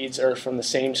variant reads are from the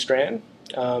same strand.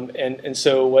 And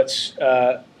so what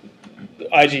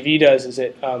IGV does is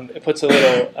it puts a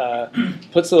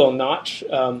little notch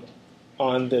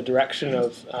on the direction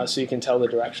of so you can tell the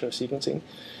direction of sequencing.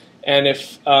 And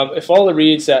if all the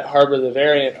reads that harbor the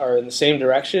variant are in the same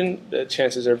direction, the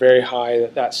chances are very high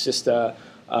that that's just an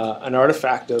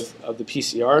artifact of the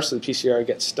PCR. So the PCR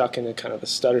gets stuck in a kind of a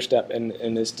stutter step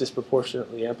and is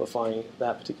disproportionately amplifying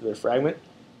that particular fragment.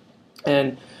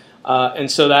 And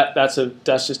so that's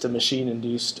just a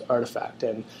machine-induced artifact.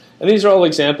 And these are all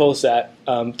examples that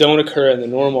don't occur in the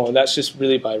normal, and that's just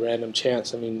really by random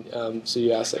chance. I mean, so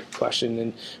you asked that question,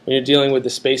 and when you're dealing with the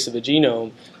space of a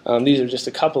genome, these are just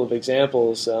a couple of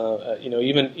examples.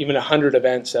 Even 100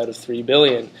 events out of 3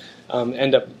 billion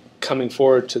end up coming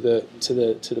forward to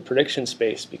the prediction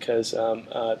space because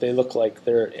they look like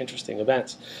they're interesting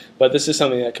events. But this is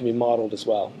something that can be modeled as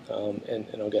well, and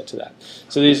I'll get to that.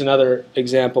 So here's another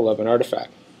example of an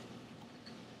artifact.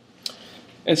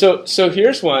 And so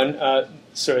here's one.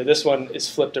 Sorry, this one is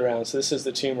flipped around. So this is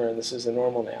the tumor, and this is the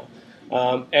normal now.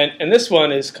 And this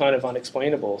one is kind of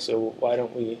unexplainable. So why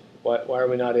are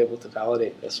we not able to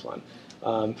validate this one?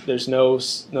 There's no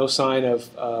sign of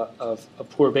a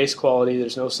poor base quality.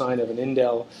 There's no sign of an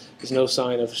indel. There's no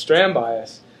sign of strand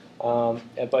bias.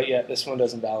 But yet this one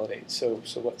doesn't validate. So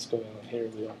what's going on here?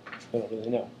 We don't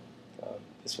really know.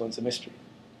 This one's a mystery.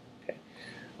 Okay.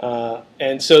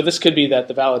 And so this could be that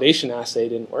the validation assay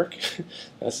didn't work.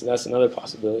 that's another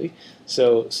possibility.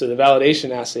 So the validation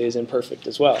assay is imperfect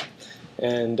as well.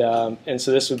 And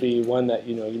so this would be one that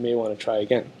you may want to try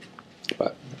again.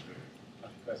 But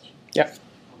yeah.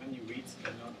 How many reads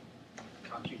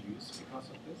can't you use because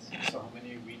of this? So how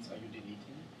many reads are you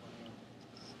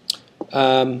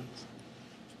deleting?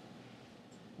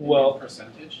 Well,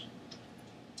 percentage.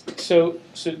 So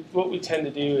what we tend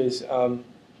to do is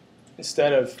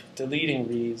instead of deleting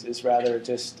reads, is rather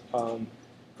just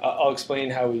I'll explain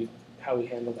how we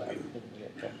handle that.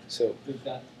 Yeah. So could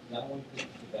that one be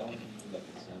like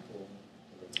a sample?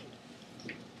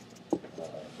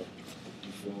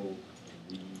 You go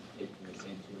take from the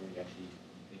same tumor, you actually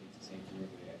think it's the same tumor,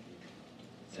 but you actually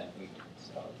sampling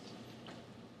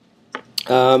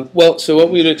cells. Well, so what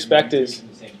we'd expect is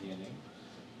the same DNA.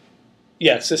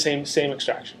 Yeah, it's the same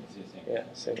extraction. Yeah,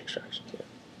 same extraction. Yeah.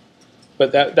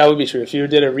 But that would be true if you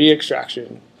did a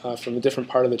re-extraction from a different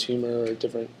part of the tumor or a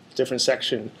different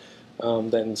section.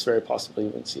 Then it's very possible you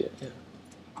wouldn't see it. Yeah.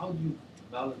 How do you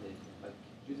validate it? Like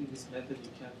using this method, you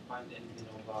can't find any de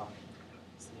novo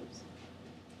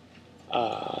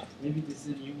SNPs. Maybe this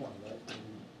is a new one, right?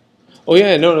 Oh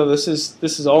yeah, no, this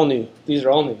is all new. These are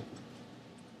all new.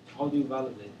 how do you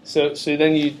validate? So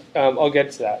then you, I'll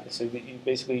get to that. So you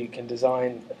basically can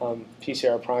design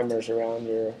PCR primers around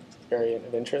your variant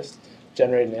of interest,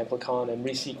 generate an amplicon, and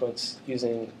resequence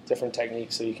using different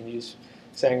techniques. So you can use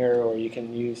Sanger, or you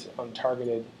can use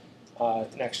targeted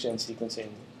next-gen sequencing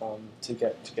to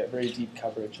get very deep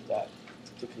coverage of that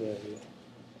particular area.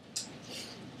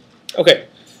 Okay,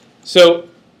 so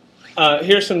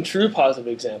here's some true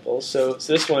positive examples. So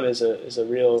this one is a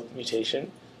real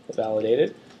mutation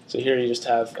validated. So here you just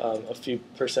have a few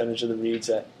percentage of the reads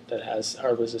that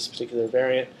harbors this particular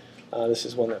variant. This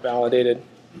is one that validated.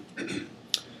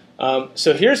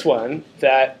 So here's one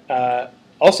that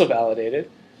also validated,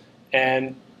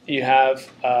 and you have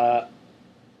a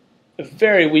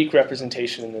very weak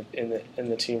representation in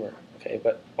the tumor. Okay,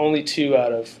 but only 2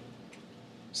 out of,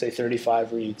 say,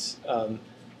 35 reads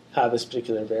have this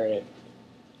particular variant,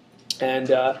 and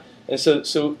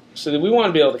so we want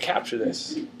to be able to capture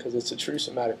this because it's a true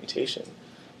somatic mutation,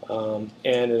 and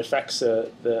it affects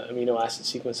the amino acid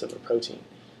sequence of a protein.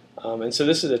 And so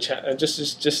this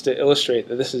is just to illustrate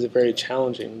that this is a very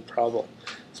challenging problem,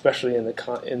 especially in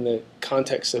the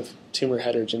context of tumor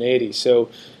heterogeneity. So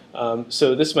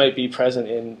this might be present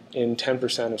in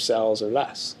 10% of cells or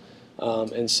less.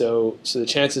 And so the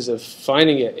chances of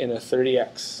finding it in a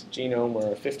 30x genome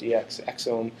or a 50x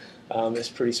exome is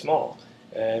pretty small.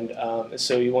 And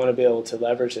so you want to be able to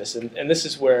leverage this. And this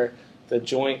is where the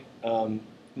joint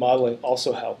modeling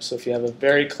also helps. So if you have a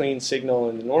very clean signal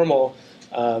in the normal,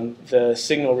 the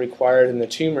signal required in the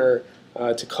tumor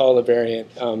to call the variant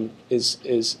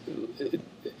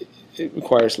it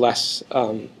requires less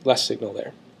signal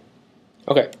there.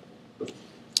 Okay.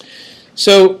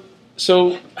 So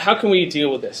how can we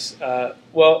deal with this?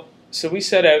 Well, so we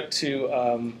set out to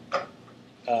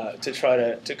try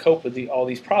to cope with all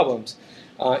these problems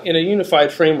in a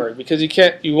unified framework, because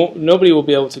nobody will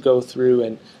be able to go through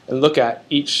and look at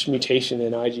each mutation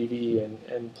in IGV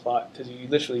and plot, because you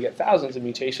literally get thousands of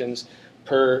mutations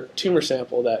per tumor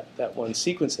sample that one's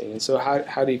sequencing. And so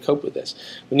how do you cope with this?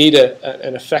 We need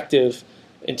an effective,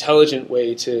 intelligent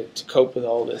way to cope with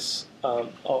all this,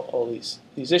 all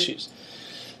these issues.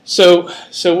 So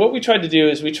what we tried to do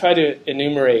is we tried to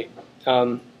enumerate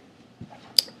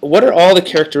what are all the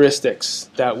characteristics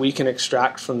that we can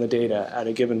extract from the data at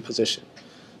a given position.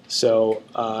 So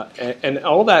and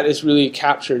all that is really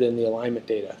captured in the alignment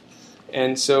data.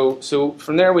 And so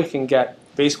from there we can get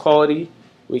base quality,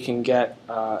 we can get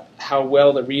how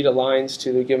well the read aligns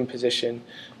to the given position,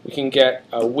 we can get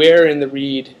where in the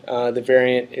read the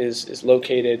variant is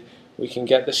located, we can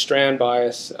get the strand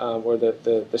bias or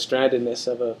the strandedness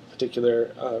of a particular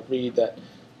read that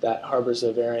harbors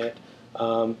a variant.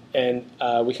 And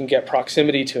we can get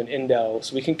proximity to an indel.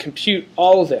 So we can compute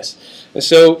all of this. And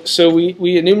so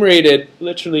we enumerated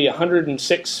literally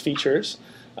 106 features,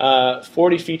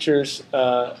 40 features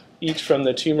each from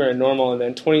the tumor and normal, and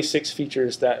then 26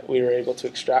 features that we were able to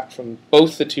extract from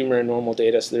both the tumor and normal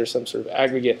data. So there's some sort of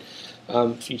aggregate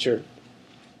feature.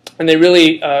 And they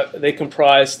really they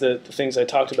comprise the things I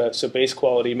talked about. So base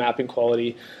quality, mapping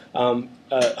quality,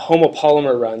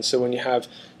 homopolymer runs. So when you have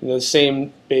the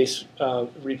same base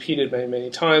repeated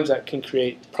many times, that can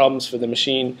create problems for the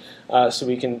machine. So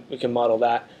we can model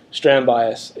that, strand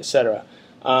bias, etc.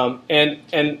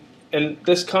 And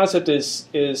this concept is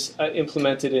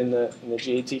implemented in the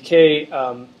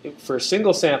GATK for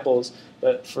single samples.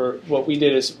 But for what we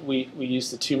did is we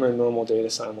used the tumor and normal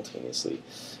data simultaneously.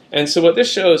 And so what this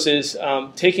shows is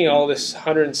taking all this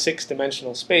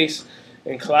 106-dimensional space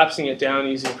and collapsing it down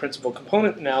using principal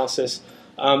component analysis.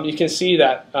 You can see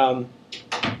that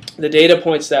the data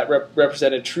points that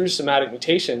represented true somatic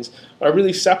mutations are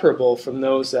really separable from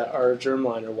those that are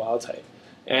germline or wild type.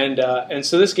 And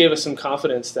so this gave us some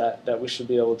confidence that we should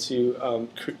be able to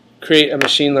create a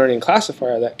machine learning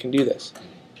classifier that can do this.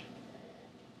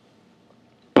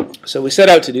 So we set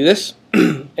out to do this,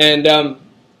 and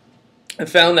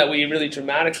found that we really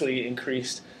dramatically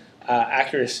increased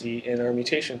accuracy in our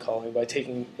mutation calling by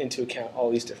taking into account all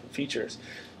these different features.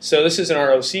 So this is an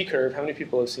ROC curve. How many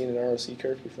people have seen an ROC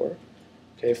curve before?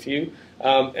 Okay, a few.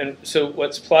 And so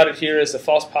what's plotted here is the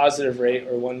false positive rate,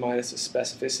 or 1 minus the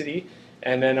specificity,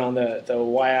 and then on the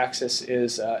y-axis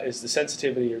is the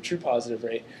sensitivity or true positive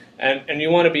rate. And you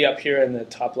want to be up here in the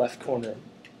top left corner.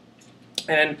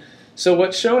 And so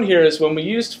what's shown here is when we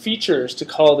used features to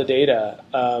call the data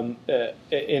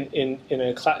in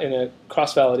a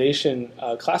cross-validation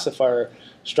classifier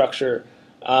structure,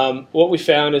 what we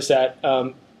found is that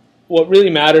what really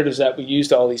mattered is that we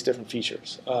used all these different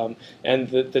features. And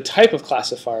the type of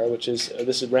classifier, which is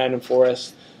this is random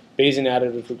forest, Bayesian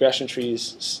additive regression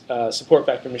trees, support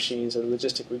vector machines, or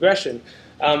logistic regression,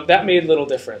 that made little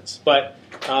difference. But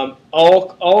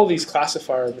all of these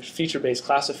classifiers, feature-based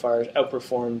classifiers,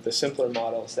 outperformed the simpler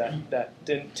models that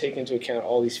didn't take into account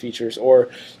all these features or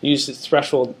used ad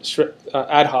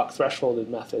hoc thresholded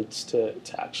methods to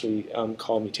actually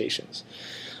call mutations.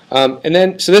 So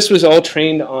this was all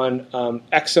trained on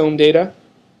exome data,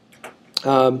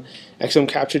 exome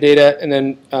capture data, and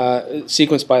then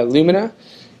sequenced by Illumina.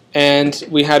 And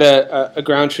we had a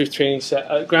ground truth training set,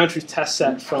 a ground truth test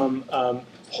set from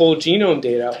whole genome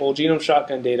data, whole genome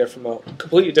shotgun data from a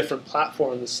completely different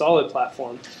platform, the solid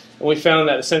platform, and we found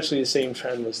that essentially the same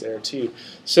trend was there too.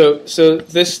 So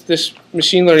this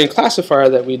machine learning classifier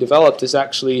that we developed is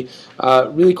actually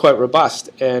really quite robust,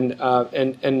 and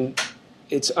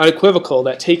it's unequivocal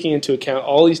that taking into account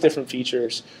all these different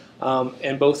features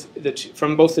and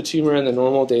from both the tumor and the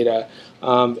normal data,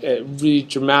 it really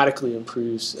dramatically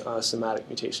improves somatic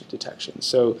mutation detection.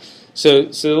 So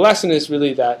the lesson is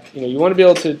really that you want to be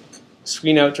able to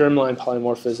screen out germline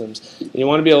polymorphisms. And you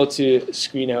want to be able to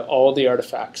screen out all the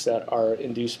artifacts that are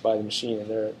induced by the machine, and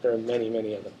there are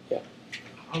many of them. Yeah.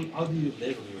 How do you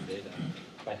label your data?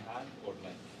 By hand or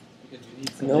like? Because you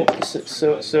need some No.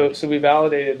 labels. So we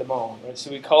validated them all. Right? So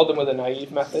we called them with a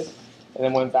naive method, and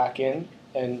then went back in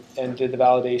and did the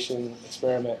validation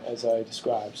experiment as I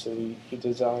described. So we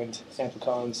designed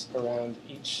amplicons around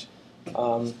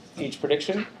each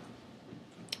prediction,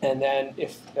 and then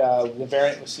if the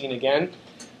variant was seen again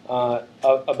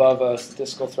above a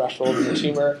statistical threshold in the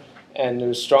tumor, and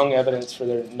there's strong evidence for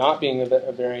there not being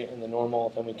a variant in the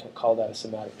normal, then we can call that a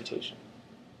somatic mutation.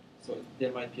 So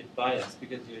there might be a bias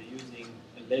because you're using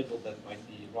a label that might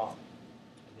be wrong,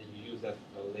 and then you use that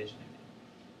for validation again.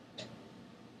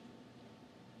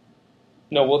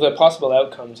 No, well, the possible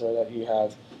outcomes are that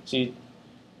so you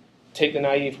take the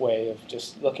naive way of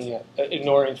just looking at,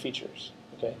 ignoring features,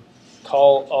 okay?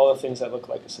 Call all the things that look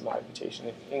like a somatic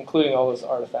mutation, including all those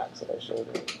artifacts that I showed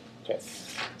earlier, okay?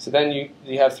 So then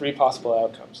you have three possible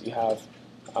outcomes. You have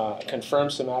a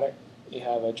confirmed somatic, you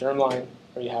have a germline,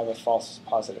 or you have a false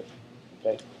positive,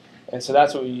 okay? And so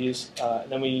that's what we used.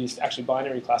 Then we used actually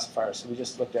binary classifiers, so we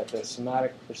just looked at the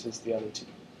somatic versus the other two.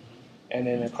 And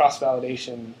in a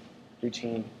cross-validation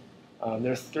routine,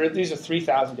 these are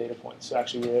 3,000 data points, so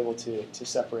actually we were able to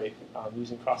separate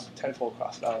using tenfold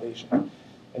cross-validation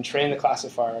and train the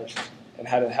classifiers and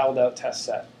had a held-out test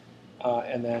set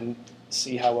and then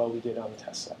see how well we did on the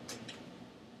test set.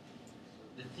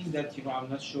 The thing that I'm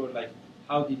not sure, like,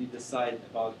 how did you decide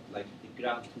about like the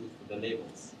ground truth for the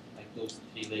labels, like those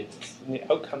three labels? And the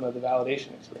outcome of the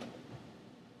validation experiment.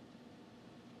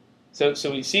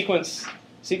 So we sequence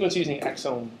using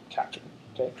exome capture,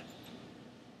 okay?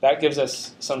 That gives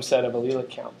us some set of allelic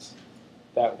counts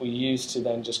that we use to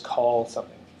then just call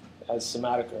something as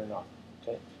somatic or not.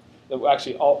 Okay,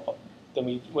 actually, then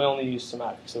we only use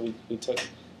somatic. So we took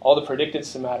all the predicted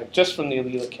somatic just from the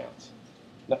allelic counts,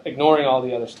 ignoring all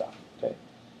the other stuff. Okay,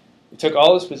 we took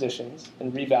all those positions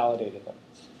and revalidated them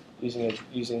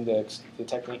using the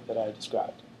technique that I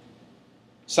described.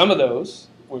 Some of those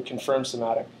were confirmed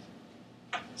somatic.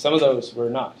 Some of those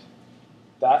were not.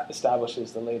 That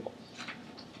establishes the label.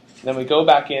 Then we go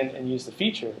back in and use the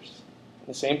features in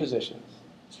the same positions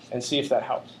and see if that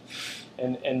helps.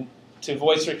 And to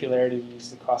avoid circularity, we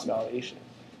use the cross-validation.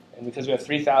 And because we have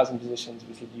 3,000 positions,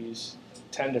 we could use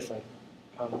 10 different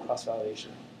cross-validation,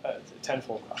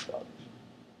 tenfold cross-validation.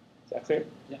 Is that clear?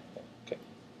 Yeah. Okay.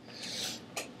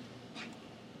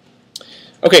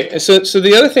 Okay. So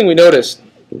the other thing we noticed,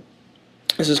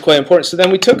 this is quite important. So then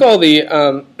we took all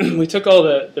the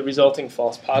resulting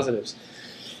false positives.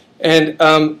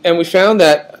 And we found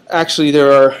that actually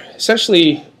there are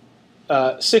essentially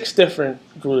 6 different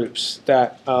groups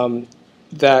that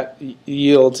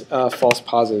yield false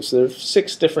positives. So there are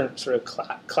 6 different sort of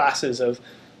classes of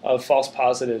false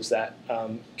positives that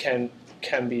can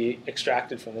be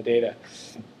extracted from the data.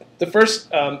 The first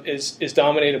is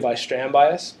dominated by strand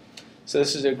bias. So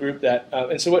this is a group that,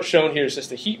 and so what's shown here is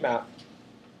just a heat map,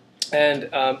 and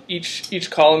each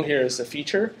column here is a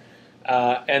feature.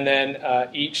 And then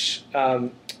each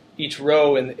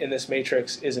row in this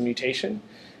matrix is a mutation.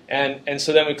 And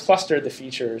so then we clustered the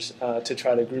features to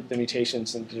try to group the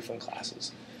mutations into different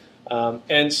classes.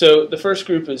 And so the first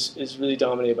group is really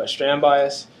dominated by strand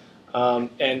bias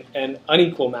and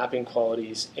unequal mapping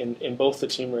qualities in both the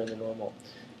tumor and the normal.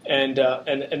 And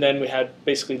then we had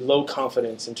basically low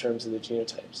confidence in terms of the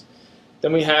genotypes.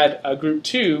 Then we had group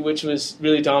 2, which was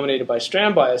really dominated by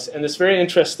strand bias, and this very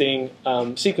interesting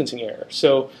sequencing error.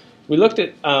 So we looked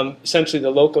at essentially the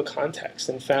local context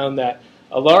and found that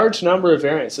a large number of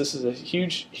variants, this is a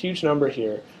huge number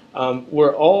here,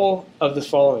 were all of the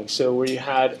following. So where you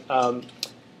had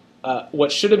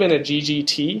what should have been a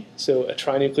GGT, so a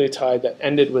trinucleotide that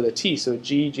ended with a T, so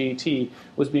GGT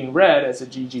was being read as a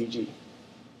GGG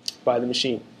by the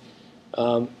machine.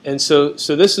 And so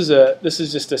this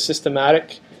is just a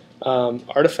systematic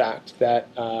artifact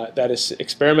that is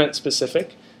experiment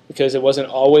specific, because it wasn't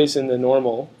always in the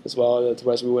normal as well,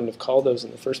 otherwise we wouldn't have called those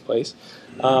in the first place.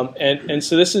 And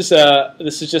so this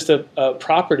is just a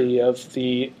property of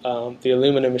the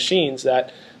Illumina machines,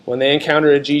 that when they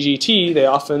encounter a GGT, they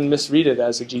often misread it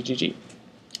as a GGG.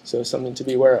 So something to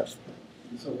be aware of.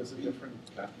 So with a different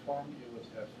platform, you would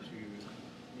have to,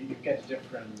 you get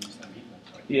different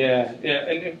statements, right? Yeah,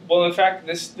 and well, in fact,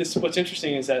 this what's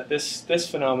interesting is that this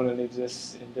phenomenon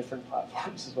exists in different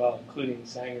platforms as well, including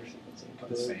Sanger sequencing.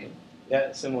 The same.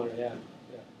 Yeah, similar. Yeah.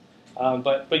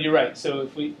 But you're right. So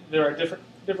there are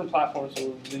different platforms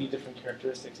with really different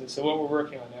characteristics, and so what we're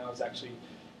working on now is actually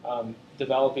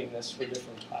developing this for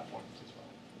different platforms as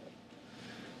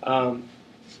well.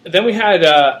 Then we had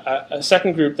a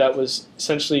second group that was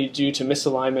essentially due to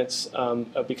misalignments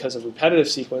because of repetitive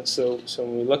sequence. So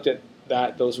when we looked at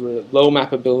that, those were low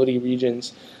mappability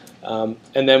regions. And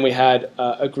then we had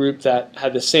a group that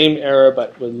had the same error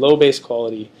but with low base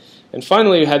quality. And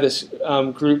finally, we had this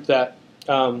group that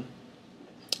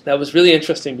was really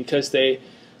interesting because they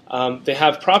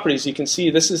have properties. You can see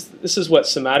this is what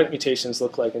somatic mutations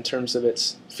look like in terms of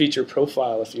its feature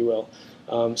profile, if you will.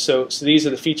 So these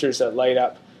are the features that light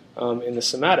up in the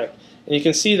somatic, and you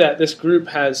can see that this group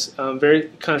has very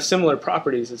kind of similar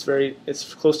properties. It's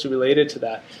closely related to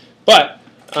that, but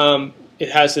it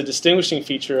has a distinguishing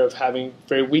feature of having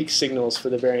very weak signals for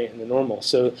the variant and the normal.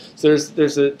 So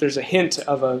there's a hint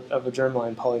of a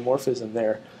germline polymorphism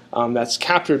there. That's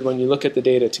captured when you look at the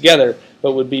data together,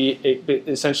 but would be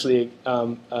essentially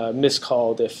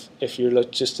miscalled if you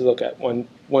just to look at one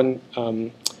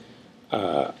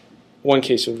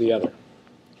case or the other.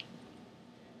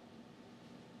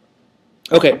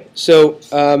 Okay, so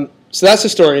that's the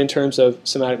story in terms of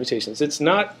somatic mutations. It's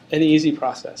not an easy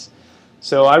process.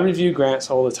 So I review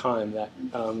grants all the time that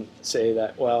say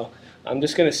that, well, I'm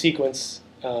just going to sequence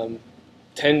 10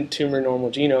 tumor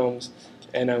normal genomes,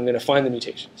 and I'm going to find the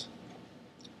mutations.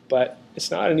 But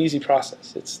it's not an easy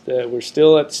process. We're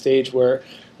still at the stage where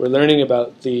we're learning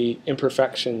about the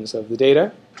imperfections of the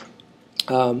data,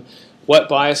 what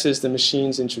biases the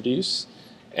machines introduce,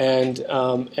 and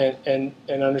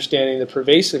understanding the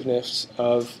pervasiveness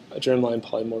of germline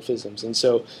polymorphisms. And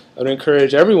so I would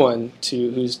encourage everyone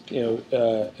who's doing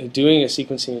a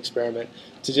sequencing experiment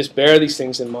to just bear these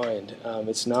things in mind.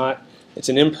 It's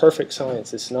an imperfect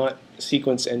science. It's not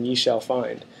sequence and ye shall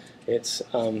find. It's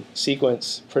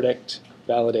sequence, predict,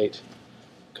 validate.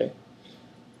 Okay.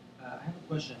 I have a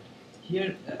question.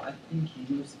 Here, I think you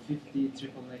use 50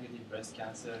 triple-negative breast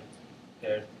cancer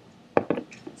paired.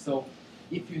 So,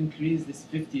 if you increase this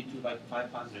 50 to like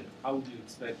 500, how do you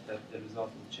expect that the result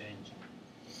will change?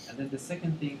 And then the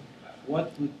second thing,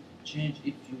 what would change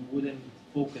if you wouldn't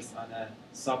focus on a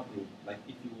subgroup? Like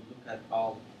if you would look at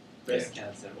all breast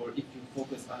cancer, or if you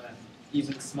focus on an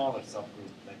even smaller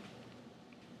subgroup, like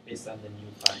based on the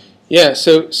new findings? Yeah,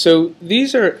 so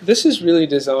this is really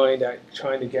designed at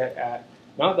trying to get at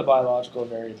not the biological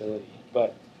variability,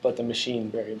 but the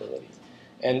machine variability.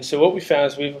 And so what we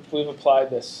found is we've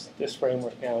applied this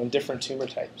framework now in different tumor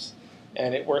types,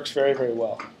 and it works very, very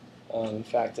well. In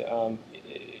fact, so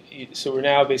we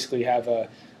now basically have a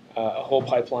whole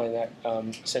pipeline that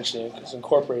essentially has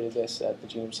incorporated this at the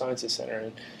Genome Sciences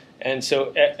Center, and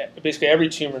so basically every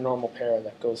tumor normal pair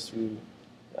that goes through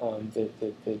the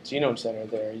Genome Center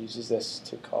there uses this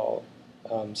to call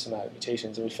somatic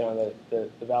mutations, and we found that the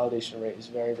validation rate is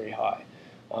very, very high.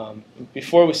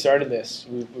 Before we started this,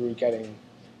 we were getting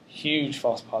huge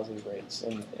false positive rates,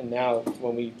 and now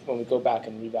when we go back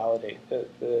and revalidate,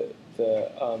 the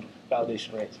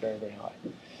validation rate is very, very high.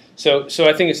 So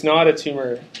I think it's not a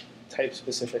tumor type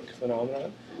specific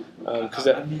phenomenon. I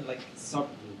mean like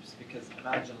subgroups, because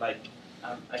imagine like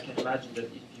I can imagine that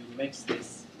if you mix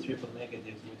this triple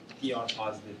negatives with PR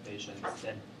positive patients,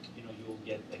 then you'll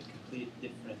get like complete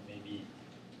different maybe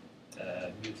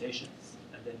mutations,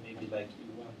 and then maybe like you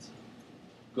won't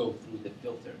go through the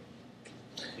filter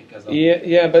because of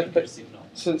but signal.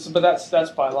 But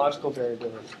that's biological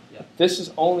variability. Yeah. This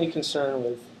is only concerned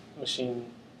with machine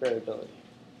variability,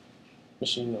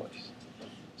 machine noise.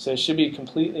 So it should be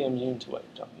completely immune to what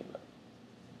you're talking about.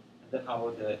 And then how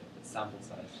about the sample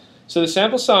size? So the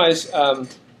sample size,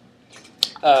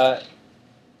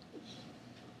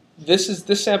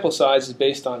 this sample size is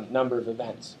based on number of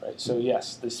events, right? So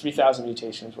yes, these 3,000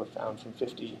 mutations were found from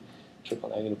 50 triple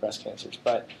negative breast cancers,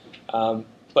 but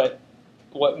but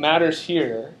what matters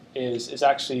here is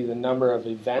actually the number of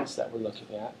events that we're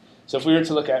looking at. So if we were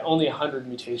to look at only 100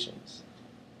 mutations,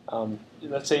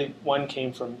 let's say one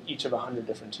came from each of 100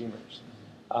 different tumors,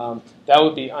 that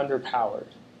would be underpowered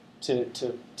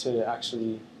to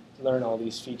actually learn all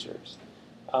these features.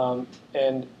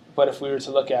 But if we were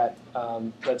to look at,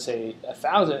 let's say,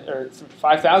 1,000 or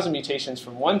 5,000 mutations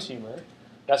from one tumor,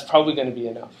 that's probably going to be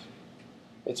enough.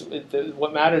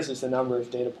 What matters is the number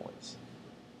of data points,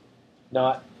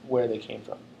 not where they came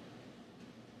from.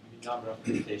 The number of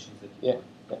mutations that you want.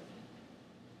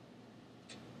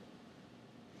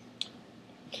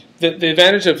 The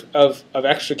advantage of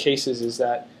extra cases is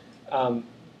that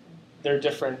there are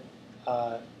different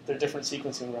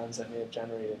sequencing runs that may have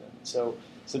generated them. So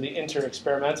the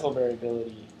inter-experimental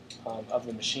variability of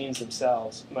the machines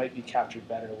themselves might be captured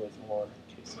better with more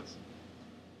cases.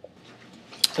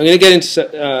 I'm going to get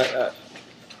into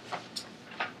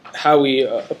how we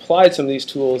applied some of these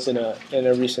tools in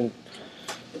a recent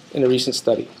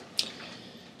study.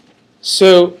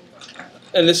 So,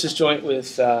 and this is joint with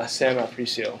Sam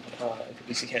Aparicio at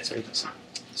the BC Cancer Agency.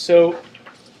 So,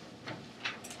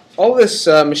 all this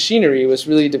machinery was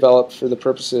really developed for the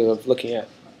purpose of looking at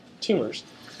tumors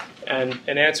and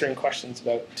answering questions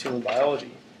about tumor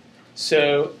biology.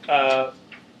 So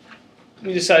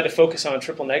we decided to focus on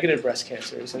triple-negative breast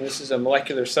cancers, and this is a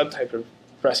molecular subtype of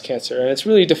breast cancer, and it's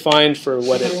really defined for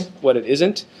what it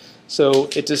isn't. So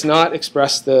it does not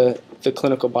express the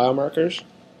clinical biomarkers.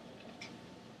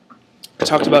 I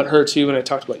talked about HER2 and I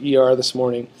talked about ER this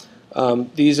morning.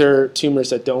 These are tumors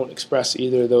that don't express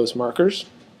either of those markers.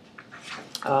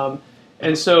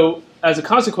 And so, as a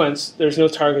consequence, there's no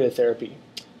targeted therapy.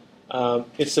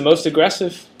 It's the most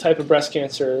aggressive type of breast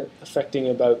cancer, affecting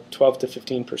about 12 to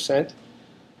 15%.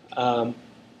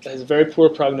 It has a very poor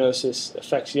prognosis,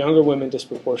 affects younger women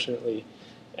disproportionately,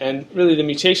 and really the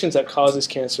mutations that cause this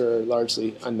cancer are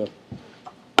largely unknown.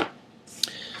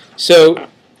 So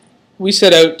we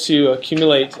set out to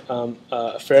accumulate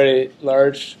a fairly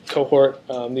large cohort.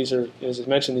 These are, as I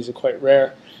mentioned, these are quite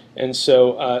rare. And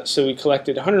so we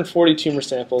collected 140 tumor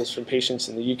samples from patients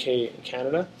in the UK and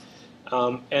Canada.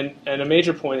 And a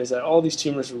major point is that all these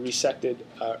tumors were resected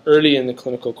early in the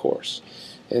clinical course.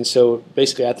 And so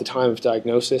basically at the time of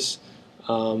diagnosis,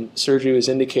 surgery was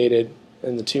indicated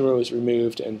and the tumor was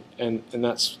removed, and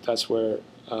that's where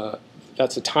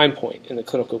that's a time point in the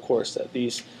clinical course that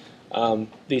these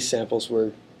samples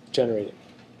were generated.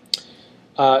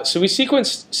 So we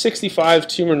sequenced 65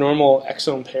 tumor normal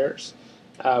exome pairs.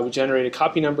 We generated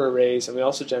copy number arrays, and we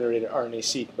also generated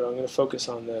RNA-seq, but I'm going to focus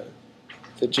on the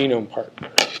genome part.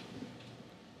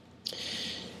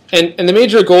 And the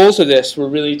major goals of this were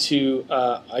really to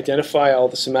identify all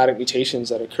the somatic mutations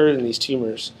that occurred in these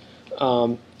tumors,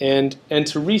 and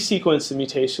to resequence the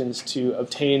mutations to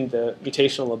obtain the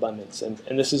mutational abundance.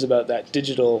 And this is about that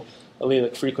digital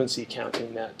allelic frequency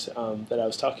counting that I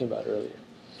was talking about earlier.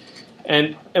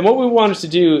 And what we wanted to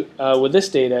do with this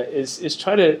data is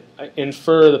try to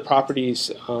infer the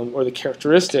properties or the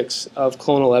characteristics of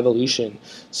clonal evolution.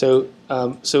 So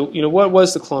what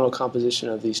was the clonal composition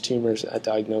of these tumors at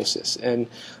diagnosis, and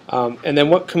then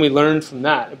what can we learn from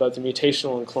that about the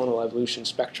mutational and clonal evolution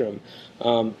spectrum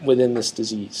within this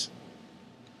disease?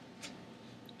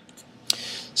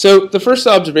 So the first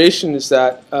observation is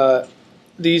that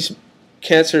these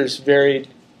cancers varied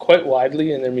quite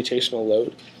widely in their mutational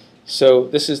load. So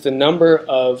this is the number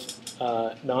of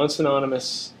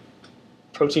non-synonymous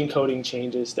protein coding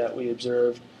changes that we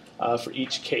observed for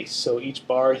each case. So each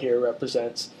bar here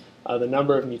represents the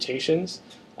number of mutations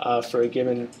for a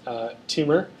given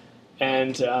tumor,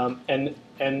 and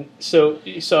so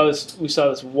we saw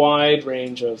this wide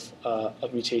range of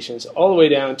mutations, all the way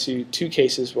down to 2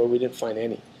 cases where we didn't find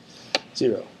any,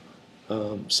 0.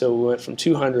 So we went from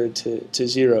 200 to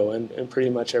 0, and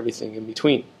pretty much everything in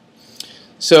between.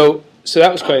 So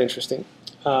that was quite interesting.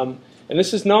 And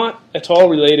this is not at all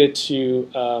related to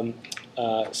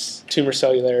tumor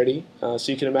cellularity.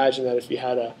 So you can imagine that if you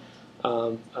had a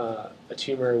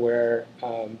tumor where,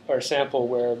 or a sample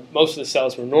where most of the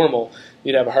cells were normal,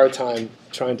 you'd have a hard time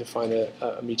trying to find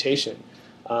a mutation.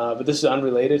 But this is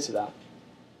unrelated to that.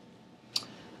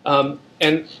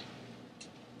 And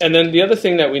then the other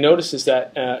thing that we noticed is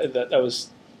that that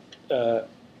was,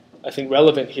 I think,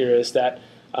 relevant here is that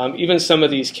even some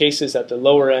of these cases at the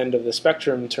lower end of the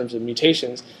spectrum in terms of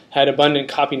mutations had abundant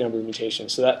copy number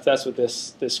mutations. So that's what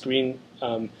this screen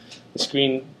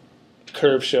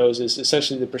curve shows, is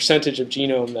essentially the percentage of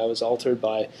genome that was altered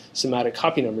by somatic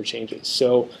copy number changes.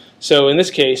 So in this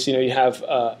case, you have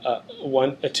I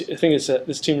think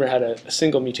this tumor had a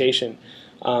single mutation,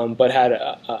 but had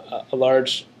a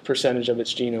large percentage of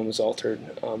its genome was altered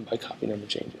by copy number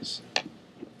changes.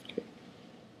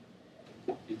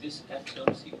 Is this exome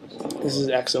sequencing? This is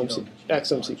or exome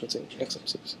genome sequencing. Exome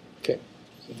sequencing. Okay.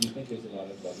 So do you think there's a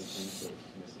lot of other things that are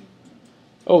missing?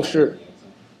 Oh, sure. The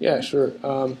exome? Yeah, sure.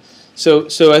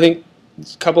 So I think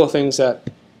a couple of things that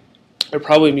are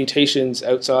probably mutations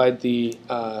outside the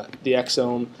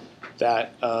exome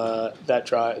that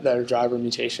are driver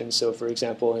mutations. So, for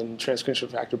example, in transcription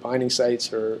factor binding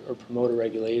sites or promoter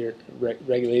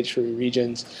regulatory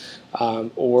regions,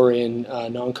 or in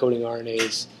non-coding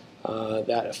RNAs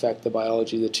that affect the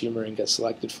biology of the tumor and get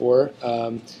selected for.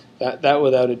 That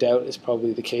without a doubt is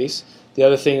probably the case. The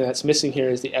other thing that's missing here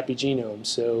is the epigenome.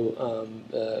 So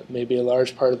maybe a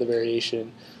large part of the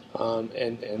variation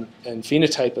and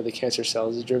phenotype of the cancer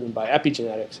cells is driven by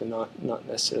epigenetics and not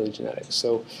necessarily genetics.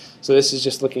 So this is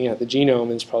just looking at the genome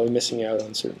and it's probably missing out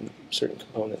on certain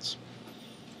components.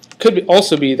 Could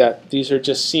also be that these are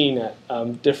just seen at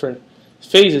different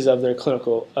phases of their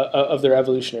clinical of their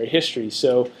evolutionary history.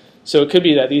 So it could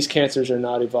be that these cancers are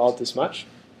not evolved as much,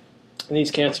 and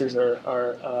these cancers have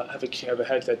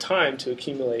had the time to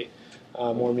accumulate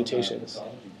more mutations. Are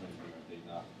they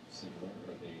not similar,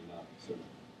 or are they not sort of?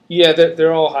 Yeah,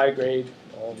 they're all high grade.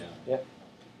 Yeah,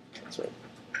 that's right.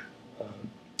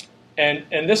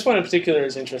 And this one in particular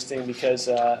is interesting because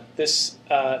this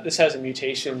has a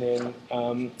mutation in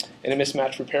a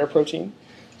mismatch repair protein.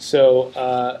 So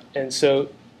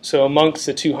amongst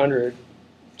the 200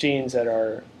 genes that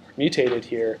are mutated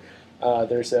here,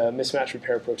 there's a mismatch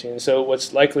repair protein. So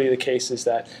what's likely the case is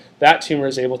that tumor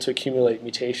is able to accumulate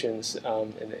mutations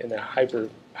in a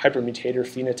hypermutator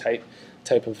phenotype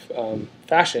type of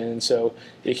fashion, and so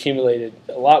it accumulated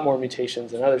a lot more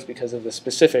mutations than others because of the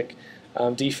specific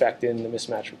defect in the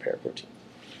mismatch repair protein.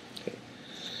 Okay.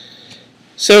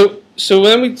 So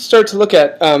when we start to look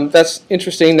at, that's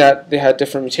interesting that they had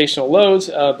different mutational loads,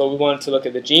 but we wanted to look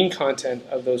at the gene content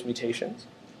of those mutations.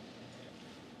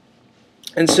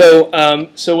 And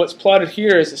so what's plotted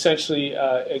here is essentially,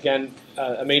 again,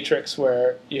 a matrix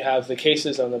where you have the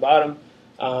cases on the bottom,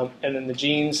 and then the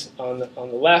genes on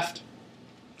the left,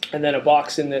 and then a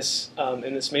box in this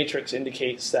matrix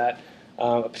indicates that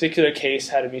a particular case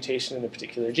had a mutation in a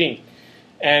particular gene.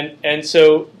 And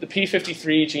so the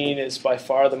P53 gene is by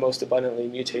far the most abundantly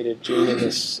mutated gene in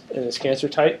this cancer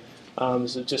type.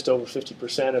 So just over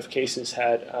 50% of cases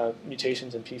had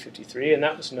mutations in P53, and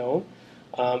that was known.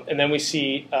 And then we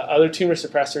see other tumor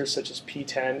suppressors such as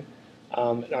P10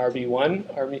 and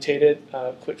RB1 are mutated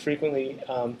quite frequently.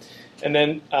 And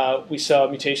then we saw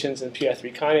mutations in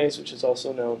PI3 kinase, which is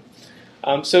also known.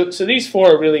 So these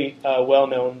four are really well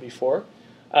known before.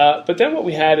 But then what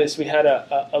we had is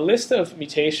a list of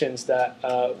mutations that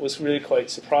was really quite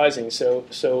surprising. So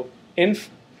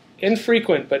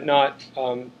infrequent but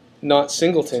not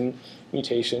singleton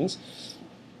mutations.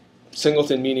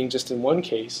 Singleton meaning just in one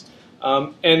case.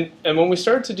 And when we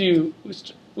started to do,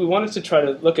 we wanted to try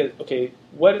to look at, okay,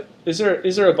 what is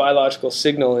there a biological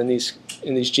signal in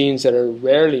these genes that are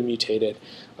rarely mutated?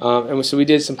 And so we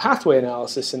did some pathway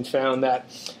analysis and found that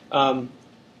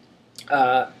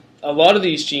a lot of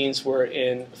these genes were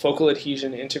in focal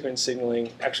adhesion, integrin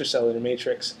signaling, extracellular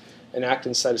matrix, and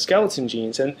actin cytoskeleton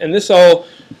genes. And this all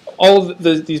of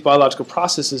these biological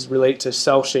processes relate to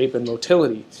cell shape and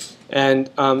motility. And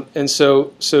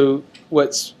so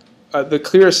what's the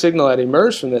clear signal that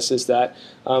emerged from this is that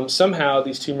somehow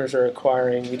these tumors are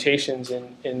acquiring mutations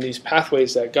in these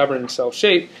pathways that govern cell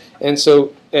shape, and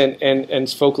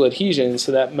focal adhesion.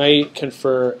 So that may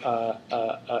confer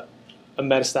a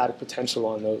metastatic potential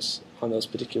on those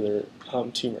particular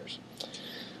tumors.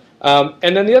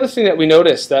 And then the other thing that we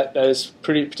noticed that is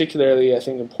particularly, I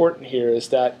think, important here is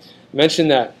that I mentioned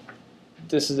that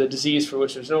this is a disease for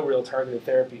which there's no real targeted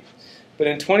therapy. But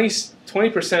in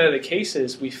 20% of the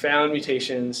cases, we found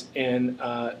mutations in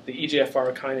the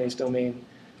EGFR kinase domain,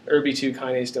 ERB2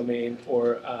 kinase domain,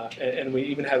 and we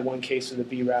even had one case with a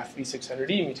BRAF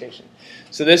V600E mutation.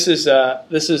 So this is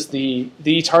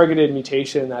the targeted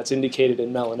mutation that's indicated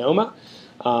in melanoma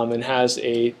and has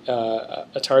a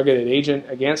targeted agent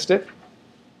against it.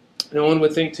 No one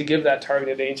would think to give that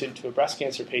targeted agent to a breast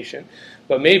cancer patient,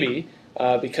 but maybe.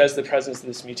 Because the presence of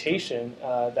this mutation,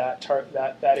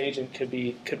 that agent could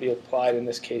be applied in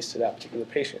this case to that particular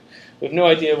patient. We have no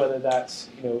idea whether that's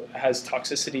has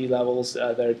toxicity levels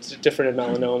that are different in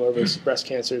melanoma versus breast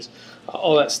cancers.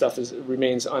 All that stuff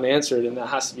remains unanswered, and that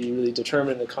has to be really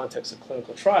determined in the context of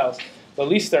clinical trials. But at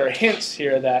least there are hints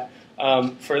here that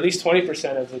for at least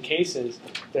 20% of the cases,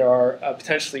 there are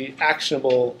potentially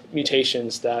actionable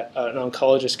mutations that an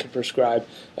oncologist could prescribe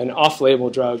an off-label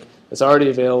drug that's already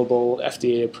available,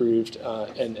 FDA approved,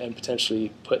 and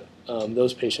potentially put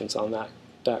those patients on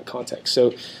that context.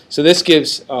 So this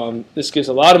gives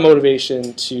a lot of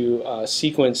motivation to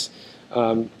sequence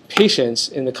patients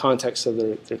in the context of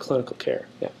their clinical care.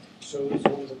 Yeah. So these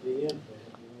ones at the end, they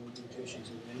have no mutations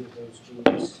in any of those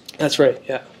genes. That's right.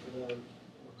 Yeah. Or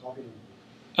copy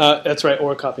them. That's right,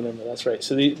 or a copy number. That's right.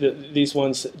 So these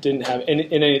ones didn't have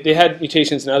any. They had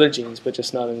mutations in other genes, but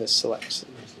just not in this select.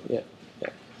 Yeah. Yeah.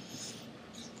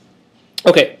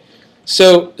 Okay.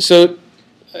 So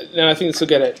now I think this will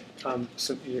get at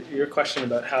your question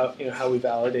about how we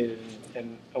validated,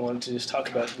 and I wanted to just talk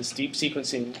about this deep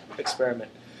sequencing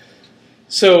experiment.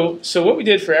 So what we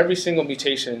did for every single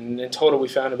mutation, in total we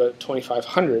found about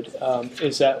 2,500,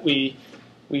 is that we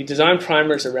designed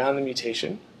primers around the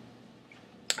mutation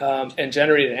and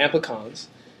generated amplicons,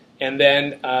 and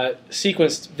then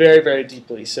sequenced very, very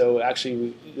deeply. So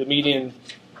actually the median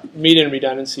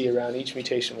redundancy around each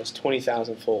mutation was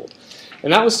 20,000-fold.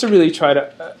 And that was to really try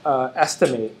to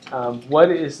estimate what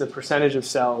is the percentage of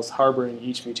cells harboring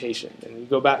each mutation. And you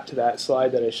go back to that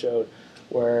slide that I showed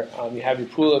where you have your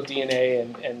pool of DNA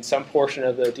and some portion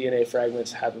of the DNA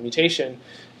fragments have a mutation,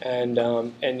 and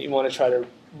you want to try to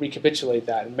recapitulate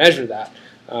that and measure that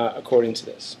according to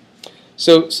this.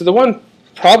 So the one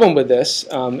problem with this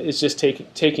is just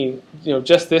taking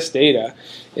just this data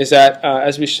is that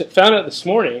as we found out this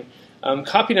morning,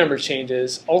 copy number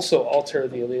changes also alter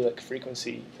the allelic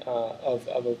frequency of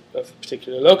a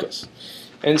particular locus,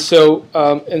 and so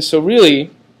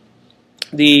really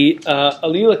the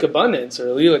allelic abundance or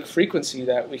allelic frequency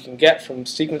that we can get from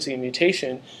sequencing a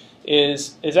mutation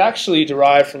is actually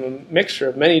derived from a mixture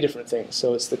of many different things.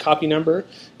 So it's the copy number,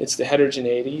 it's the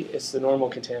heterogeneity, it's the normal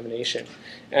contamination.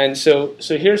 And so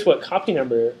here's what copy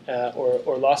number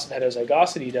or loss of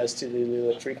heterozygosity does to the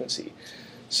allelic frequency.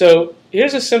 So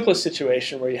here's a simplest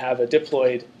situation where you have a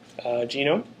diploid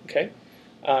genome, okay?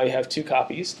 You have two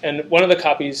copies, and one of the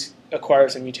copies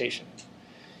acquires a mutation.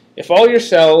 If all your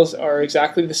cells are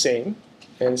exactly the same,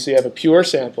 and so you have a pure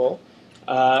sample,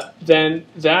 then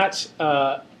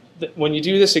when you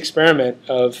do this experiment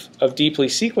of deeply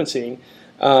sequencing,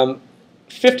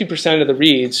 50% of the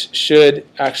reads should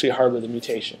actually harbor the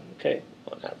mutation, okay,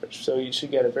 on average. So you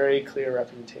should get a very clear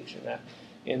representation of that.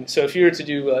 And so if you were to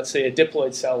do, let's say, a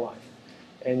diploid cell line,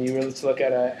 and you were to look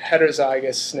at a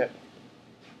heterozygous SNP,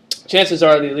 chances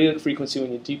are the allelic frequency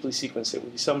when you deeply sequence it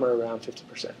would be somewhere around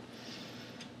 50%.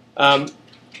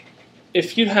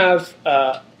 If you have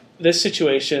this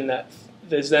situation that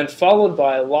is then followed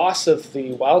by a loss of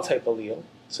the wild-type allele,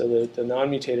 so the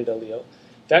non-mutated allele,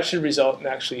 that should result in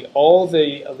actually all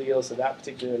the alleles of that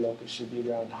particular locus should be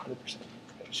around 100%.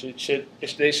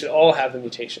 They should all have the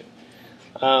mutation.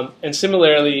 And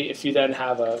similarly, if you then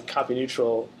have a copy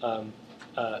neutral,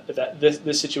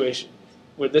 this situation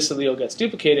where this allele gets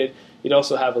duplicated, you'd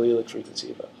also have allelic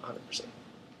frequency of 100%.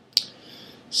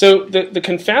 So the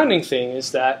confounding thing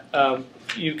is that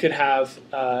you could have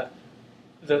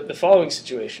the following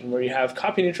situation where you have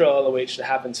copy neutral LOH that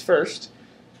happens first,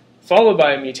 followed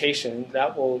by a mutation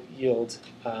that will yield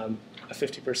a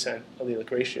 50% allelic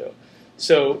ratio.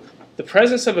 So the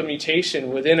presence of a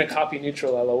mutation within a copy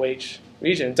neutral LOH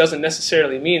region doesn't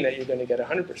necessarily mean that you're going to get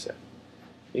 100%.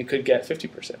 You could get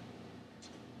 50%.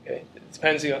 Okay?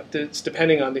 It's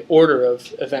depending on the order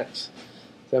of events.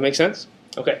 Does that make sense?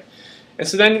 Okay. And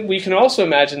so then we can also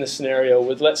imagine the scenario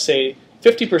with, let's say,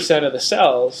 50% of the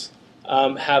cells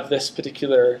have this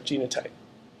particular genotype.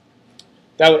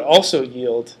 That would also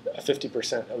yield a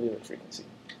 50% allelic frequency.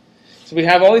 So we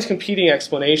have all these competing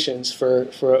explanations for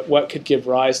what could give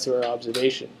rise to our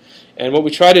observation. And what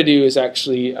we try to do is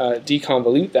actually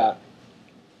deconvolute that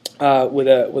with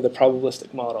a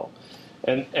probabilistic model.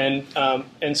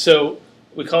 And so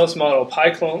we call this model a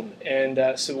pi clone.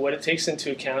 And so what it takes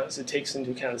into account is this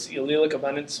allelic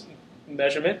abundance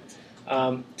measurement,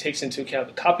 takes into account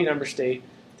the copy number state,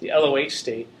 the LOH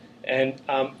state, and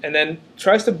then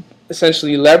tries to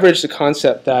essentially leverage the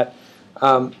concept that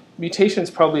mutations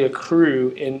probably accrue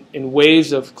in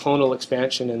waves of clonal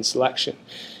expansion and selection.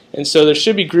 And so there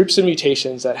should be groups of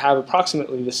mutations that have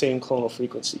approximately the same clonal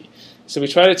frequency. So we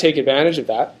try to take advantage of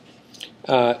that,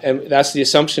 and that's the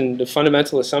assumption, the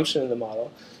fundamental assumption in the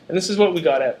model. And this is what we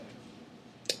got at.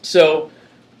 So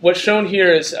what's shown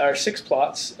here is our 6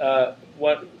 plots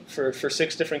for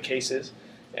 6 different cases.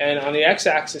 And on the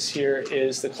x-axis here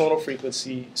is the clonal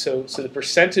frequency, so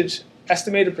the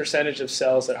estimated percentage of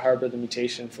cells that harbor the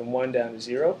mutation from 1 down to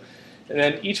 0. And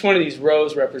then each one of these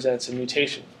rows represents a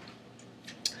mutation.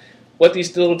 what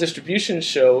these little distributions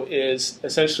show is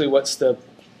essentially what's the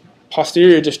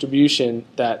posterior distribution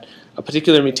that a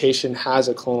particular mutation has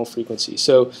a clonal frequency.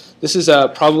 So this is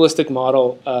a probabilistic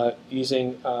model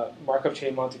using Markov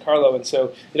chain Monte Carlo, and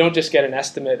so you don't just get an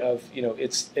estimate of,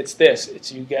 it's this.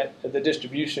 It's you get the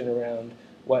distribution around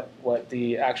what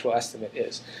the actual estimate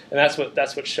is, and that's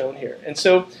what's shown here. And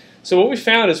so what we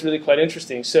found is really quite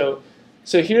interesting.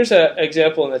 So here's an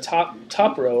example in the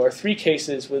top row are 3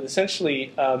 cases with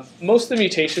essentially most of the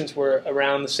mutations were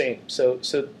around the same. So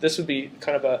this would be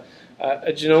kind of a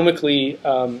genomically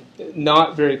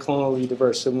not very clonally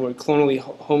diverse, so more clonally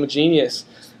homogeneous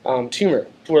tumor,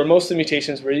 where most of the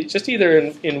mutations were just either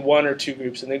in 1 or 2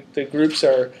 groups, and the groups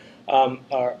are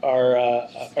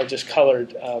just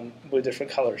colored with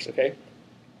different colors. Okay,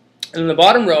 and in the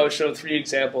bottom row, I showed 3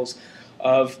 examples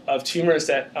of tumors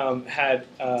that had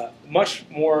much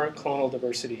more clonal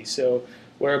diversity. So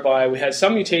whereby we had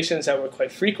some mutations that were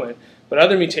quite frequent, but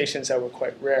other mutations that were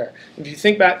quite rare. If you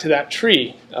think back to that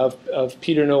tree of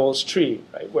Peter Noel's tree,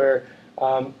 right, where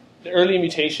the early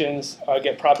mutations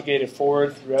get propagated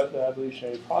forward throughout the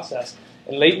evolutionary process,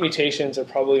 and late mutations are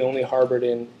probably only harbored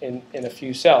in a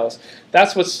few cells.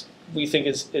 That's what we think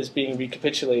is being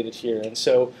recapitulated here. And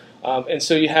so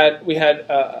we had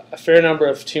a fair number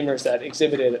of tumors that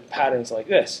exhibited patterns like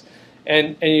this.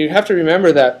 And you have to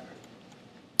remember that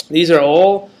these are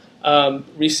all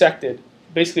resected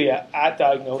basically at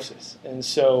diagnosis. And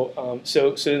so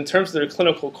in terms of their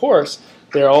clinical course,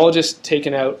 they're all just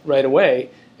taken out right away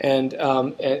and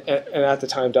at the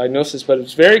time of diagnosis. But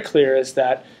it's very clear is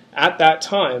that at that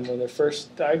time, when they're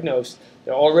first diagnosed,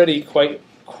 they're already quite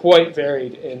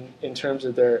varied in terms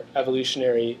of their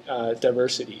evolutionary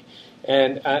diversity.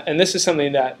 And this is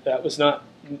something that was not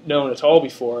known at all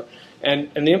before. And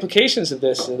the implications of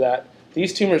this are that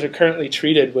these tumors are currently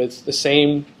treated with the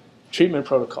same treatment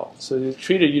protocol. So they're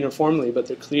treated uniformly, but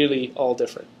they're clearly all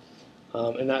different.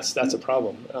 And that's a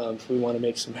problem if we want to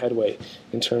make some headway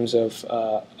in terms of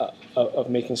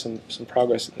making some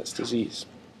progress in this disease.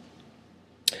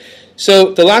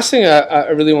 So the last thing I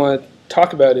really want to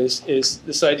talk about is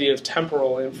this idea of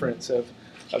temporal inference of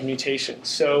mutations.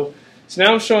 So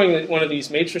now I'm showing one of these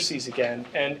matrices again,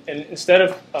 and instead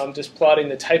of just plotting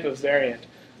the type of variant,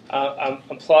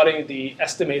 I'm plotting the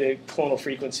estimated clonal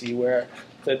frequency, where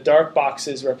the dark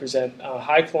boxes represent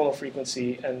high clonal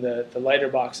frequency and the lighter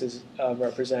boxes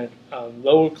represent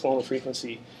low clonal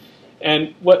frequency.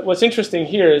 And what's interesting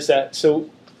here is that so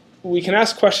we can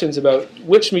ask questions about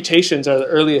which mutations are the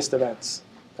earliest events,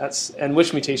 and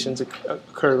which mutations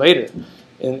occur later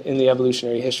in the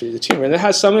evolutionary history of the tumor. And that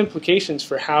has some implications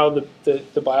for how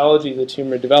the biology of the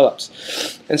tumor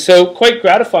develops. And so quite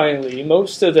gratifyingly,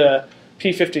 most of the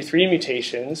P53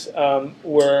 mutations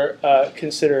were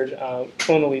considered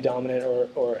clonally dominant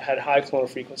or had high clonal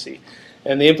frequency.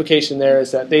 And the implication there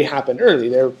is that they happened early.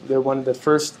 They're one of the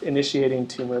first initiating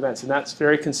tumor events. And that's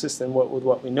very consistent with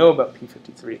what we know about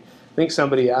P53. I think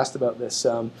somebody asked about this.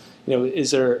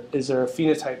 Is there a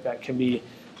phenotype that can be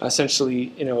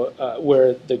essentially,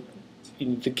 where the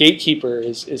gatekeeper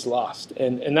is lost?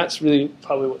 And that's really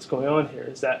probably what's going on here,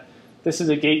 is that this is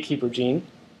a gatekeeper gene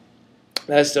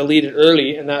that's deleted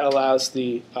early, and that allows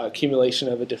the accumulation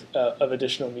of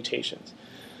additional mutations.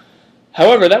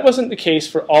 However, that wasn't the case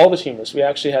for all the tumors. We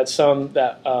actually had some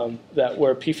that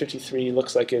where P53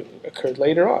 looks like it occurred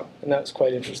later on, and that was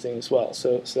quite interesting as well.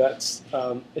 So that's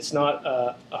it's not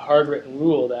a hard-written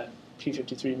rule that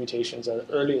P53 mutations are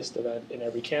the earliest event in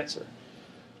every cancer.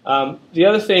 The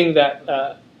other thing that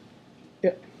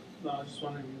yeah. No, I was just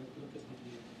wondering,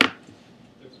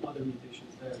 there's other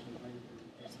mutations there, so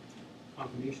there's a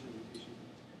combination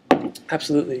of mutations.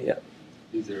 Absolutely, yeah.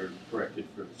 These are corrected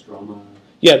for stroma.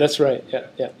 Yeah, that's right.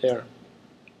 Yeah, they are.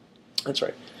 That's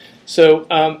right. So,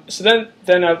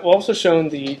 then I've also shown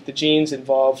the genes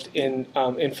involved in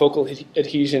focal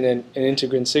adhesion and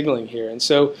integrin signaling here, and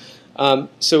so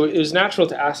it was natural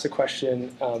to ask the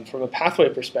question from a pathway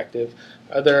perspective: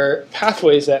 are there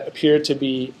pathways that appear to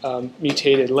be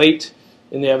mutated late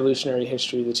in the evolutionary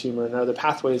history of the tumor, and are there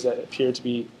pathways that appear to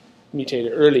be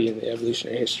mutated early in the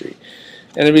evolutionary history?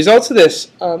 And the results of this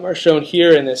are shown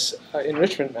here in this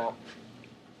enrichment map.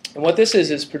 And what this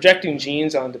is projecting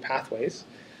genes onto pathways.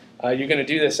 You're going to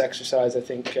do this exercise, I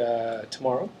think,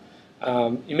 tomorrow.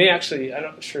 You may actually, I'm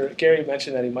not sure, Gary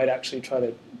mentioned that he might actually try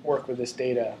to work with this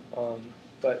data,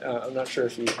 but I'm not sure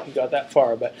if he got that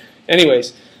far. But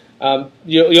anyways,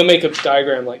 you'll make a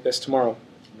diagram like this tomorrow.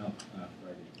 No,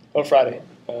 Friday. Oh, Friday.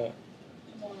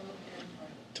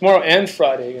 Tomorrow and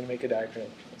Friday you're going to make a diagram.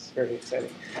 It's very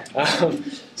exciting.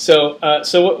 So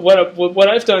what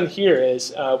I've done here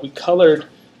is we colored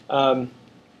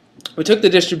we took the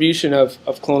distribution of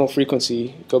clonal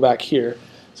frequency, go back here.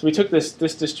 So we took this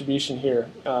distribution here,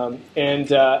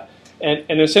 and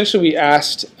essentially we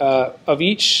asked of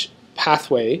each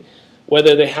pathway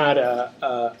whether they had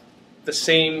the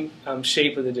same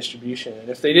shape of the distribution. And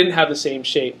if they didn't have the same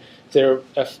shape,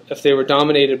 if they were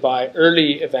dominated by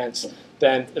early events,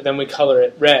 then we color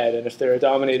it red. And if they were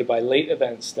dominated by late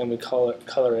events, then we color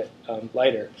it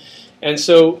lighter. And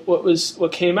so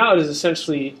what came out is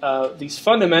essentially these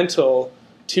fundamental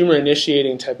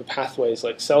tumor-initiating type of pathways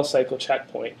like cell cycle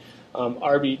checkpoint,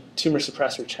 RB tumor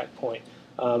suppressor checkpoint,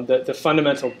 the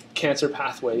fundamental cancer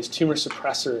pathways, tumor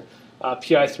suppressor,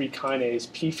 PI3 kinase,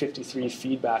 P53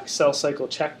 feedback, cell cycle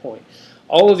checkpoint.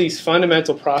 All of these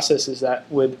fundamental processes that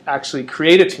would actually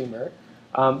create a tumor,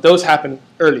 those happen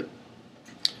early.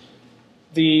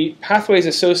 The pathways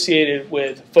associated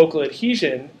with focal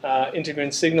adhesion,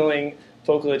 integrin signaling,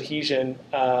 focal adhesion,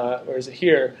 or is it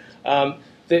here?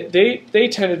 They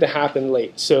tended to happen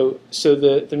late. So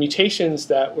the mutations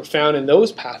that were found in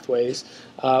those pathways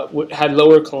had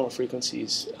lower clonal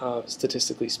frequencies,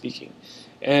 statistically speaking.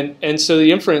 And so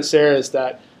the inference there is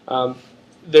that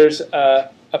there's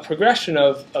a progression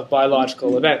of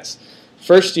biological events.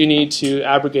 First, you need to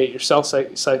abrogate your cell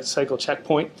cycle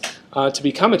checkpoint to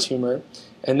become a tumor,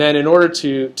 and then in order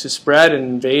to spread and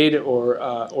invade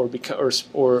or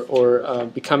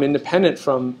become independent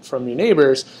from your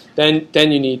neighbors, then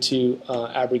you need to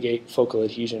abrogate focal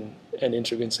adhesion and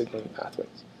integrin signaling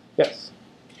pathways. Yes.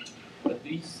 But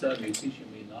these mutations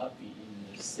may not be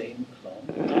in the same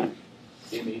clone.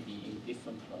 They may be in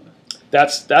different clones.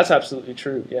 That's absolutely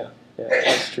true. Yeah,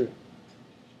 that's true.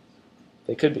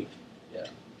 They could be.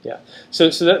 Yeah. So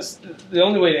that's the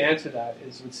only way to answer that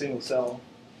is with single cell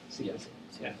sequencing.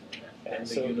 Yeah. And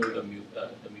so, you know the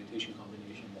mutation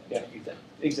combination. Yeah.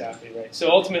 Exactly right. So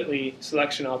ultimately,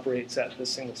 selection operates at the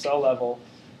single cell level,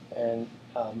 and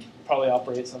probably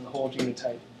operates on the whole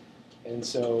genotype. And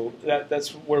so that's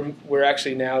where we're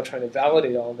actually now trying to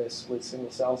validate all this with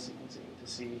single cell sequencing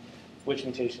to see which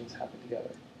mutations happen together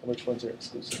and which ones are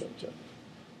exclusive of each other.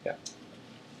 Yeah.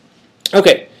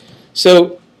 Okay.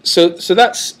 So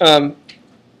that's all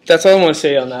I want to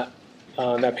say on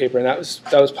that paper, and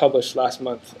that was published last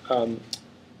month and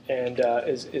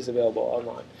is available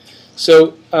online.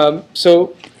 So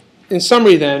in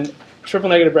summary, then,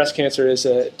 triple-negative breast cancer is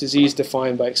a disease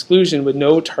defined by exclusion with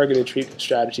no targeted treatment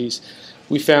strategies.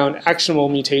 We found actionable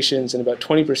mutations in about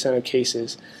 20% of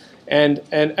cases. And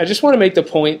I just want to make the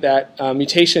point that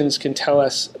mutations can tell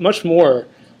us much more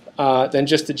than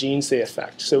just the genes they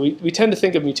affect. So we tend to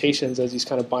think of mutations as these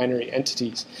kind of binary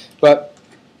entities. But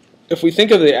if we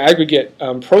think of the aggregate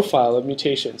profile of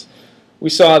mutations, we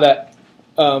saw that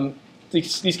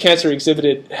these cancer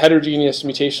exhibited heterogeneous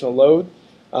mutational load,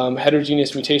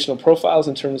 heterogeneous mutational profiles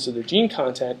in terms of their gene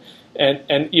content,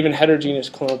 and even heterogeneous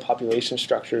clonal population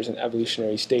structures and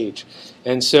evolutionary stage.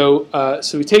 And so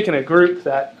we've taken a group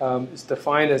that is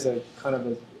defined as a kind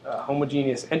of a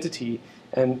homogeneous entity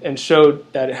and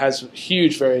showed that it has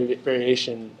huge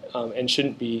variation and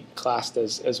shouldn't be classed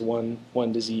as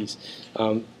one disease.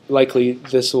 Likely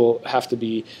this will have to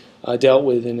be dealt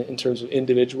with in terms of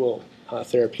individual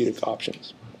therapeutic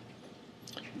options.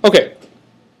 Okay,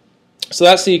 so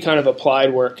that's the kind of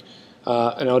applied work.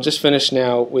 And I'll just finish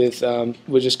now with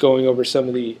just going over some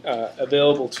of the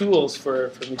available tools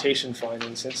for mutation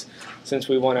finding, since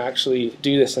we want to actually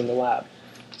do this in the lab.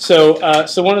 So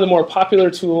one of the more popular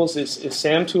tools is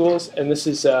SAM tools, and this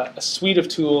is a suite of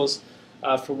tools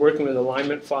for working with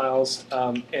alignment files,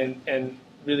 and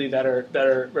really that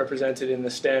are represented in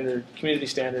the standard community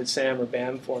standard SAM or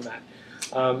BAM format.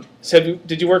 So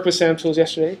did you work with SAM tools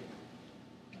yesterday?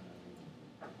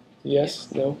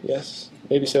 Yes? No? Yes?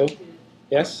 Maybe so?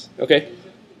 Yes? Okay.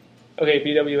 Okay,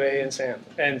 BWA and SAM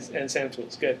and SAM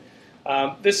tools. Good.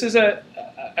 This is a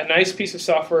nice piece of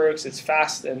software. It's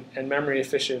fast and memory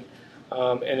efficient,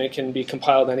 and it can be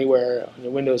compiled anywhere on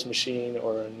your Windows machine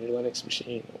or on your Linux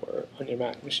machine or on your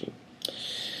Mac machine.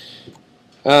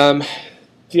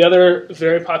 The other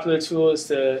very popular tool is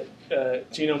the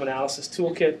Genome Analysis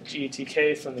Toolkit,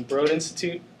 GATK, from the Broad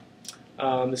Institute.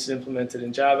 This is implemented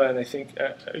in Java, and I think,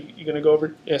 are you going to go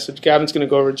over? Yeah, so Gavin's going to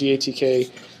go over GATK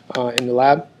in the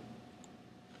lab.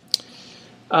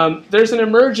 There's an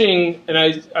emerging, and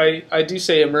I do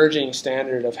say emerging,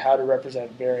 standard of how to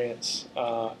represent variants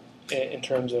in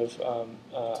terms of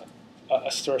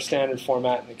a sort of standard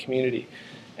format in the community,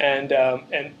 and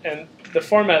the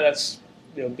format that's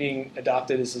being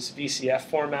adopted is this VCF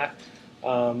format.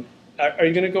 Are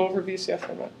you going to go over VCF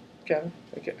format, Gavin?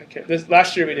 Okay.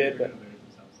 Last year we did, but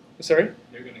sorry.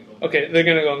 They're going to go. Okay, they're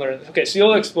going to go and learn. Okay, so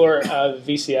you'll explore the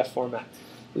VCF format,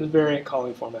 the variant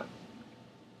calling format.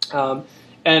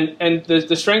 And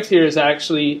the strength here is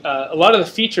actually a lot of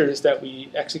the features that we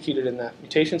executed in that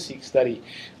mutation-seq study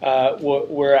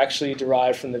were actually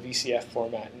derived from the VCF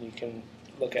format, and you can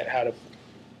look at how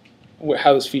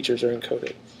those features are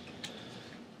encoded.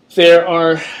 There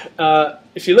are,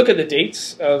 if you look at the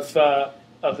dates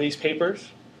of these papers,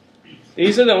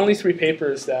 these are the only 3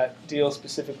 papers that deal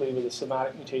specifically with the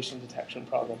somatic mutation detection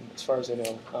problem, as far as I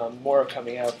know. More are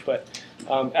coming out, but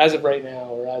as of right now,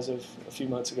 or as of a few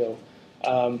months ago,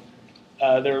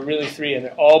 there are really 3, and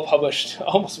they're all published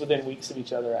almost within weeks of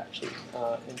each other, actually,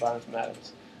 in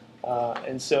bioinformatics.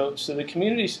 And so the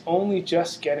community's only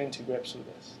just getting to grips with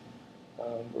this.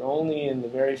 We're only in the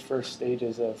very first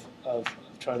stages of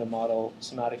trying to model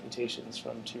somatic mutations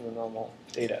from tumor normal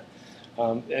data.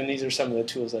 And these are some of the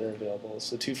tools that are available.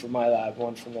 So 2 from my lab,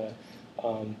 1 from the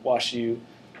WashU,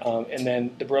 and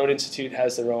then the Broad Institute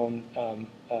has their own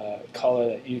collar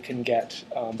that you can get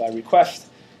by request.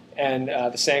 And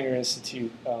the Sanger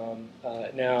Institute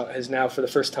has now, for the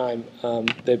first time,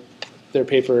 their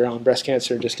paper on breast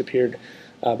cancer just appeared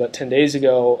about 10 days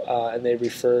ago, and they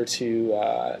refer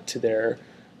to their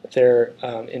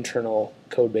internal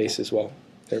code base as well,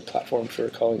 their platform for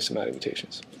calling somatic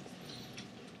mutations.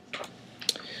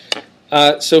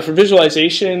 So for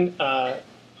visualization,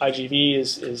 IGV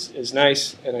is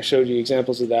nice, and I showed you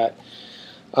examples of that.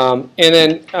 And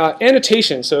then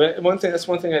annotation. So that's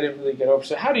one thing I didn't really get over.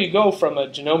 So how do you go from a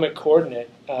genomic coordinate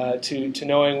to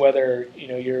knowing whether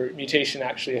your mutation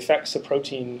actually affects the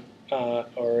protein,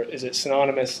 or is it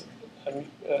synonymous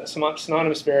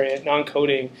variant,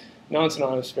 non-coding,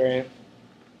 non-synonymous variant?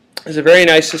 There's a very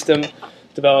nice system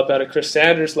developed out of Chris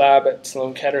Sanders' lab at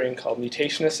Sloan Kettering called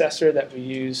Mutation Assessor that we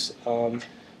use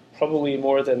probably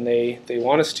more than they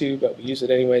want us to, but we use it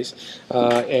anyways.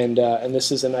 And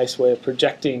this is a nice way of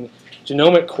projecting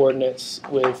genomic coordinates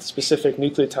with specific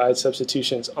nucleotide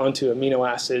substitutions onto amino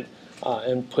acid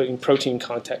and putting protein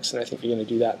context, and I think you're going to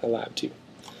do that in the lab too.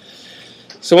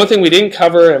 So one thing we didn't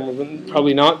cover, and we're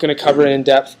probably not going to cover in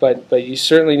depth, but you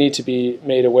certainly need to be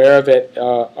made aware of it,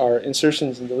 are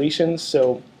insertions and deletions.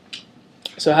 So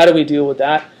how do we deal with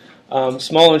that?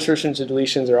 Small insertions and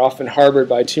deletions are often harbored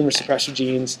by tumor suppressor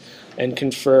genes and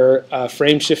confer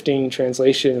frame-shifting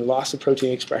translation and loss of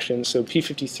protein expression. So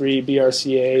P53,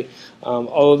 BRCA,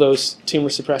 all of those tumor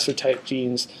suppressor type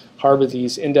genes harbor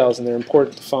these indels, and they're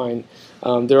important to find.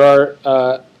 There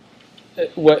are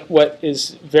what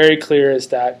is very clear is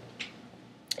that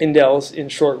indels in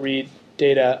short read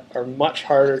data are much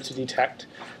harder to detect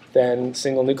than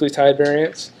single nucleotide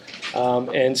variants.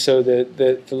 And so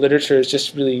the literature is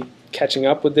just really catching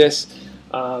up with this.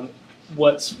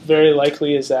 What's very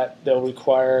likely is that they'll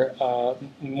require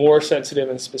more sensitive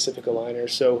and specific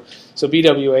aligners. So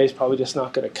BWA is probably just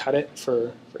not going to cut it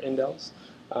for indels.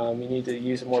 You need to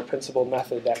use a more principled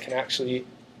method that can actually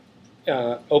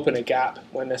open a gap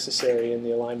when necessary in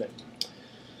the alignment.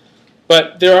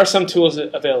 But there are some tools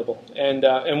available, and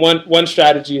one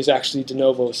strategy is actually de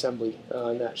novo assembly,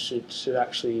 and that should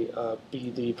actually be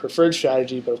the preferred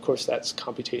strategy. But of course, that's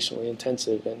computationally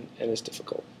intensive and is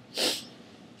difficult.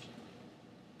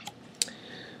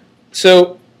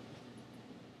 So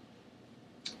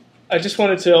I just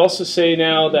wanted to also say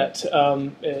now that,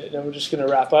 and we're just going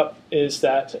to wrap up, is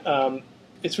that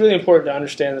it's really important to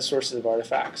understand the sources of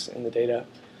artifacts in the data.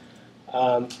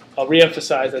 I'll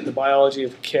reemphasize that the biology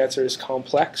of cancer is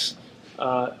complex.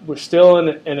 We're still in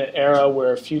an era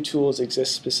where a few tools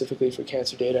exist specifically for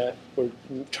cancer data. We're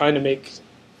trying to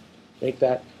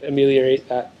ameliorate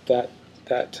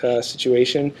that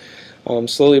situation.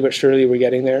 Slowly but surely, we're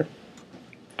getting there.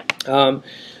 And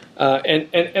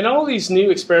all these new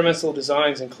experimental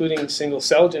designs, including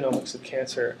single-cell genomics of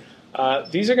cancer,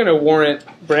 these are going to warrant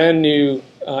brand new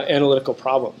analytical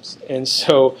problems. And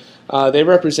so they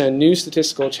represent new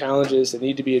statistical challenges that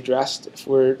need to be addressed if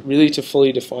we're really to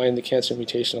fully define the cancer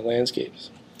mutational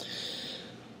landscapes.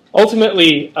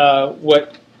 Ultimately,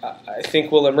 what I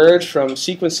think will emerge from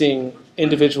sequencing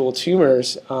individual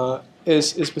tumors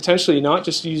is potentially not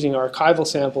just using archival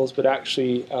samples, but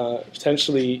actually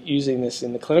potentially using this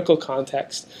in the clinical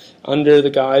context under the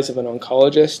guise of an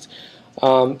oncologist.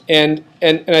 And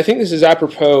I think this is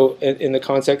apropos in the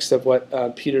context of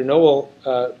what Peter Noel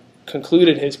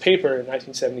concluded his paper in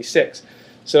 1976.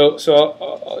 So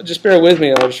I'll just bear with me,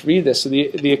 and I'll just read this. So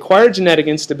the acquired genetic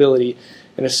instability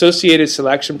and associated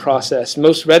selection process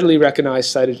most readily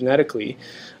recognized cytogenetically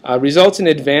results in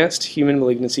advanced human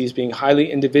malignancies being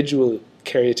highly individual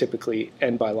karyotypically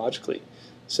and biologically.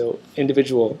 So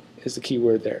individual is the key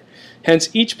word there. Hence,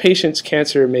 each patient's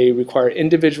cancer may require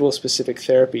individual specific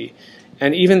therapy,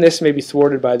 and even this may be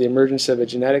thwarted by the emergence of a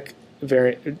genetic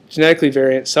genetically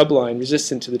variant subline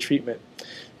resistant to the treatment.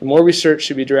 And more research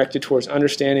should be directed towards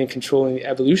understanding and controlling the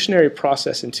evolutionary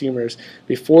process in tumors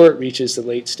before it reaches the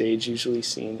late stage usually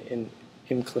seen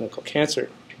in clinical cancer.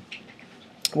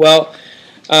 Well,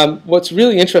 what's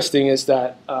really interesting is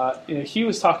that he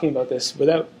was talking about this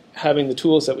without having the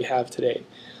tools that we have today.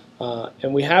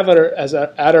 And we have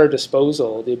at our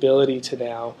disposal the ability to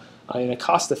now, in a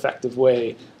cost-effective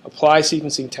way, apply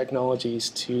sequencing technologies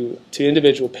to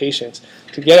individual patients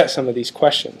to get at some of these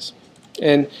questions.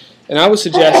 And I would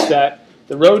suggest that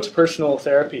the road to personal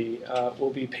therapy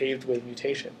will be paved with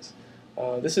mutations.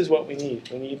 This is what we need.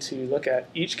 We need to look at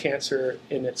each cancer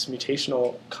in its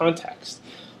mutational context.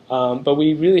 But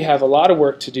we really have a lot of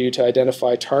work to do to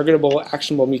identify targetable,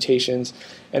 actionable mutations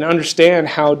and understand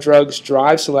how drugs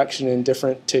drive selection in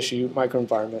different tissue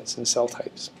microenvironments and cell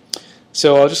types.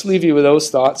 So I'll just leave you with those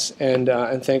thoughts and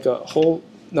thank a whole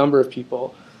number of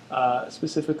people,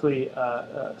 specifically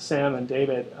Sam and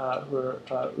David, who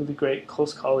are really great,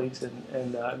 close colleagues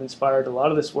and have inspired a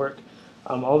lot of this work.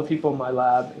 All the people in my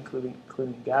lab, including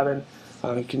Gavin,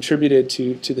 contributed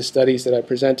to the studies that I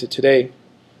presented today.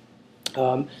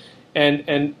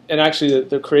 And actually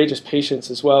the courageous patients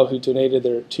as well who donated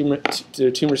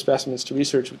their tumor specimens to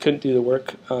research. We couldn't do the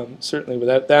work certainly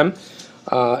without them.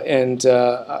 And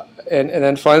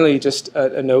then finally, just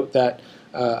a note that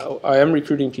I am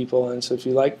recruiting people, and so if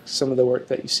you like some of the work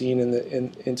that you've seen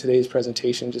in today's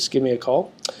presentation, just give me a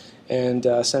call and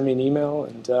send me an email,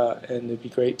 and it'd be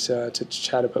great to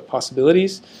chat about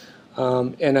possibilities.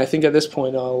 And I think at this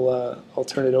point I'll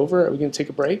turn it over. Are we going to take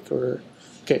a break or?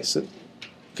 Okay,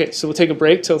 so we'll take a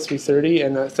break till 3:30,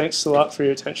 and thanks a lot for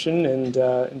your attention, and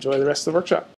enjoy the rest of the workshop.